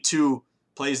only 2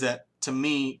 plays that, to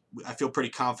me, I feel pretty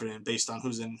confident in based on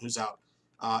who's in and who's out.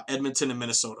 Edmonton and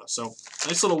Minnesota. So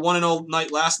nice little 1-0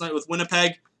 night last night with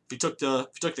Winnipeg. If you took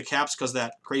the Caps because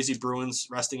that crazy Bruins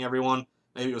resting everyone,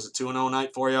 maybe it was a 2-0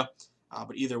 night for you.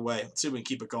 But either way, let's see if we can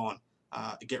keep it going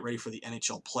to get ready for the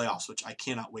NHL playoffs, which I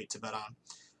cannot wait to bet on.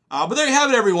 But there you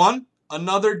have it, everyone.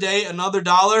 Another day, another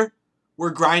dollar.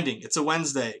 We're grinding. It's a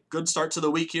Wednesday. Good start to the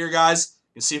week here, guys.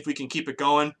 And see if we can keep it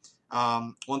going.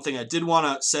 One thing I did want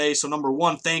to say, so number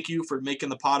one, thank you for making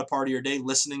the pod a part of your day,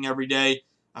 listening every day.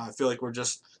 I feel like we're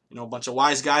just a bunch of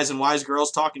wise guys and wise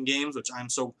girls talking games, which I'm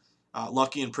so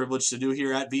lucky and privileged to do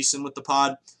here at VSiN with the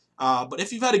pod. But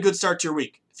if you've had a good start to your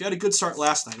week, if you had a good start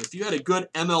last night, if you had a good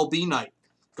MLB night,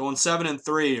 going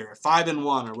 7-3 or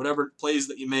 5-1 or whatever plays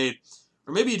that you made,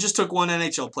 or maybe you just took one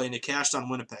NHL play and you cashed on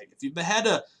Winnipeg. If you've had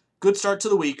a good start to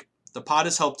the week, the pod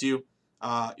has helped you.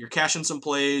 You're cashing some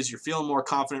plays, you're feeling more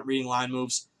confident reading line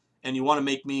moves, and you want to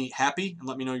make me happy and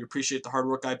let me know you appreciate the hard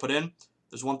work I put in,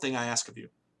 there's one thing I ask of you.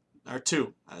 Or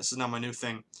 2. This is not my new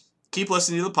thing. Keep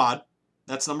listening to the pod.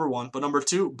 That's number 1. But number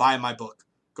 2, buy my book.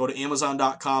 Go to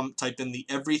Amazon.com, type in the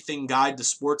Everything Guide to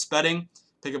Sports Betting.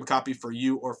 Pick up a copy for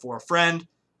you or for a friend,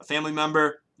 a family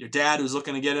member, your dad who's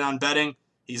looking to get in on betting.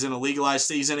 He's in a legalized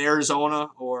state. He's in Arizona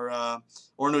or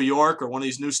New York or one of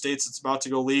these new states that's about to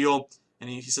go legal. And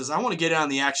he says, I want to get in on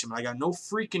the action, but I got no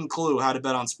freaking clue how to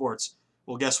bet on sports.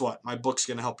 Well, guess what? My book's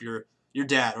going to help your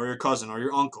dad or your cousin or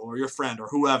your uncle or your friend or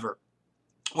whoever.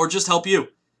 Or just help you.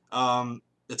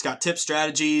 It's got tips,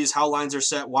 strategies, how lines are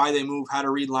set, why they move, how to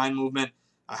read line movement,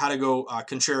 how to go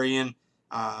contrarian.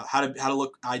 how to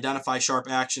identify sharp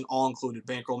action, all included.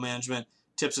 Bankroll management,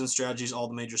 tips and strategies, all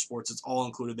the major sports. It's all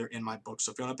included there in my book.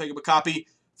 So if you want to pick up a copy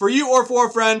for you or for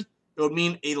a friend, it would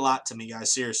mean a lot to me,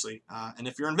 guys, seriously. And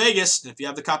if you're in Vegas, and if you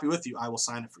have the copy with you, I will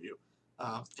sign it for you.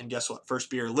 And guess what? First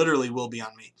beer literally will be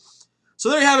on me. So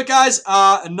there you have it, guys.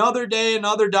 Another day,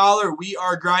 another dollar. We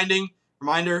are grinding.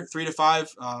 Reminder, 3 to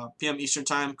 5 p.m. Eastern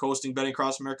Time, co-hosting Betting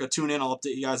Across America. Tune in. I'll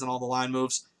update you guys on all the line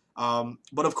moves.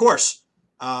 But, of course,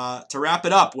 to wrap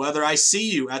it up, whether I see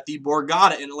you at the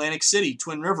Borgata in Atlantic City,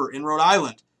 Twin River in Rhode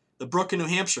Island, the Brook in New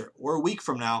Hampshire, or a week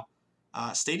from now,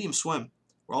 Stadium Swim,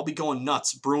 where I'll be going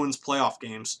nuts. Bruins playoff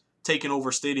games, taking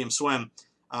over Stadium Swim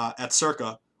at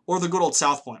Circa, or the good old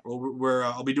South Point, where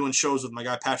I'll be doing shows with my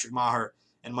guy Patrick Maher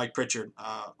and Mike Pritchard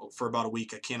for about a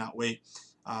week. I cannot wait.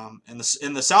 And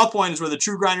the South Point is where the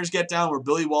true grinders get down, where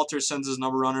Billy Walters sends his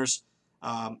number runners.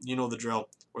 You know the drill,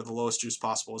 where the lowest juice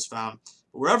possible is found.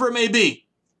 But wherever it may be,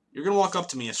 you're going to walk up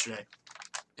to me yesterday,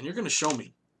 and you're going to show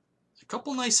me a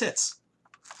couple nice hits.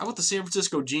 How about the San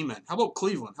Francisco G-Men? How about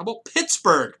Cleveland? How about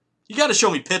Pittsburgh? You got to show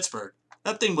me Pittsburgh.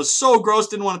 That thing was so gross,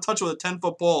 didn't want to touch it with a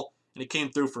 10-foot pole, and it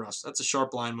came through for us. That's a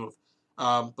sharp line move.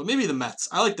 But maybe the Mets.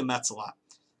 I like the Mets a lot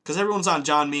because everyone's on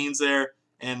John Means there,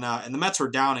 and the Mets were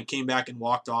down and came back and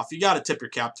walked off. You got to tip your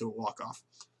cap to a walk-off.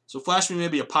 So flash me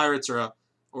maybe a Pirates or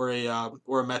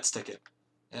a Mets ticket,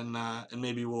 and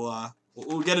maybe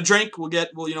we'll get a drink.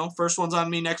 We'll first one's on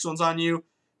me, next one's on you.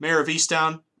 Mayor of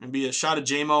Easttown, maybe a shot of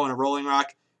J-Mo and a Rolling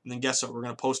Rock, and then guess what? We're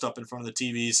gonna post up in front of the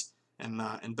TVs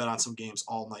and bet on some games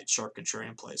all night. Sharp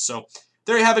contrarian plays. So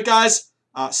there you have it, guys.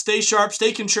 Stay sharp,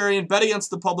 stay contrarian, bet against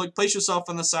the public, place yourself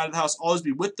on the side of the house. Always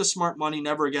be with the smart money,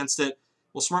 never against it.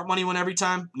 Will smart money win every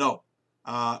time? No,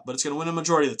 but it's gonna win a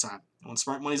majority of the time. And when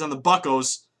smart money's on the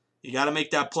Buccos, you got to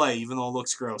make that play, even though it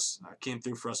looks gross. Came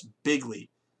through for us bigly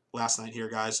last night here,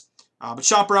 guys. But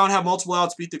shop around, have multiple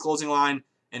outs, beat the closing line,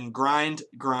 and grind,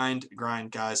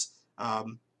 guys.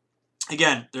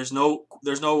 Again, there's no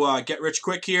get rich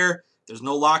quick here. There's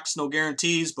no locks, no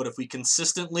guarantees. But if we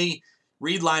consistently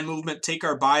read line movement, take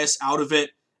our bias out of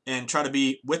it, and try to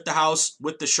be with the house,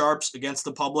 with the sharps, against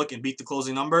the public, and beat the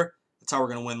closing number, that's how we're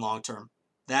going to win long term.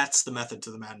 That's the method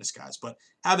to the madness, guys. But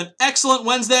have an excellent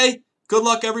Wednesday. Good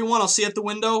luck, everyone. I'll see you at the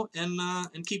window,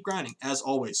 and keep grinding, as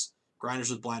always. Grinders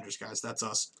with blinders, guys. That's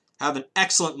us. Have an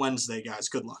excellent Wednesday, guys.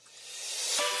 Good luck.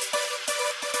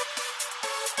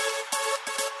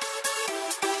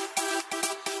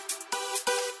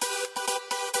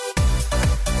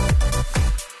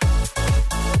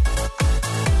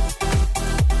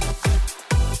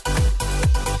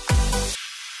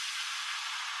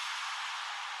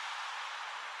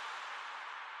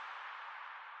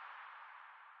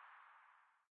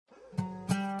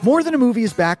 More Than a Movie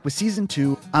is back with Season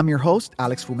 2. I'm your host,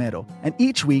 Alex Fumero, and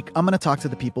each week I'm going to talk to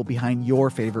the people behind your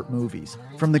favorite movies.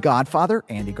 From The Godfather,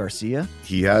 Andy Garcia.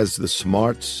 He has the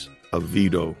smarts of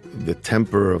Vito, the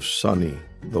temper of Sonny,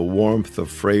 the warmth of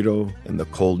Fredo, and the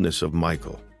coldness of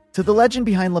Michael. To the legend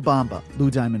behind La Bamba, Lou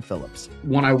Diamond Phillips.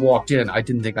 When I walked in, I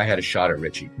didn't think I had a shot at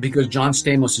Richie because John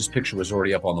Stamos' picture was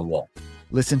already up on the wall.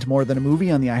 Listen to More Than a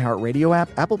Movie on the iHeartRadio app,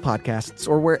 Apple Podcasts,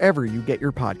 or wherever you get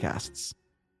your podcasts.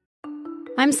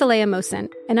 I'm Saleha Mohsin,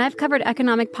 and I've covered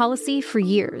economic policy for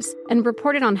years and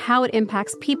reported on how it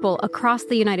impacts people across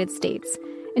the United States.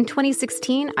 In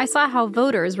 2016, I saw how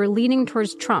voters were leaning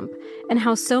towards Trump and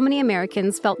how so many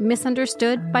Americans felt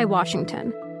misunderstood by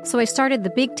Washington. So I started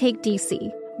The Big Take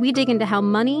DC. We dig into how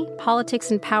money,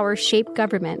 politics, and power shape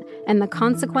government and the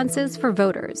consequences for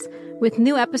voters. With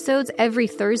new episodes every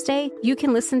Thursday, you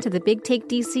can listen to The Big Take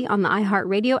DC on the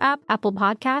iHeartRadio app, Apple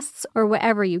Podcasts, or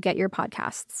wherever you get your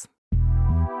podcasts.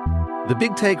 The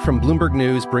Big Take from Bloomberg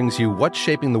News brings you what's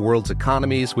shaping the world's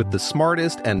economies with the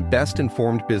smartest and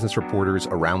best-informed business reporters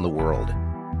around the world.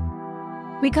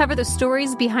 We cover the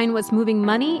stories behind what's moving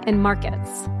money and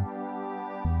markets.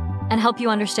 And help you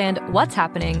understand what's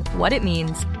happening, what it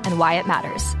means, and why it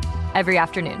matters. Every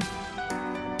afternoon.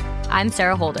 I'm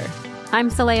Sarah Holder. I'm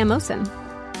Saleha Mohsin.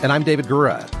 And I'm David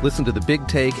Gura. Listen to The Big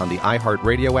Take on the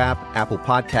iHeartRadio app, Apple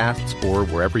Podcasts, or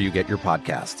wherever you get your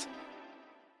podcasts.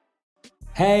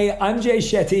 Hey, I'm Jay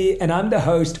Shetty, and I'm the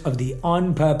host of the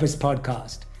On Purpose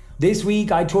podcast. This week,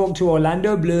 I talked to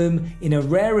Orlando Bloom in a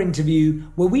rare interview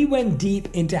where we went deep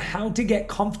into how to get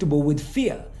comfortable with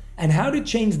fear and how to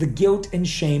change the guilt and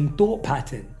shame thought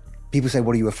pattern. People say,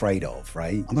 what are you afraid of,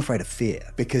 right? I'm afraid of fear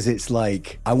because it's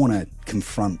like I want to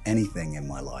confront anything in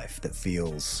my life that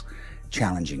feels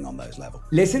challenging on those levels.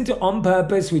 Listen to On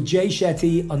Purpose with Jay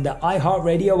Shetty on the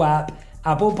iHeartRadio app,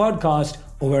 Apple Podcast,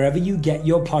 or wherever you get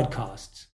your podcasts.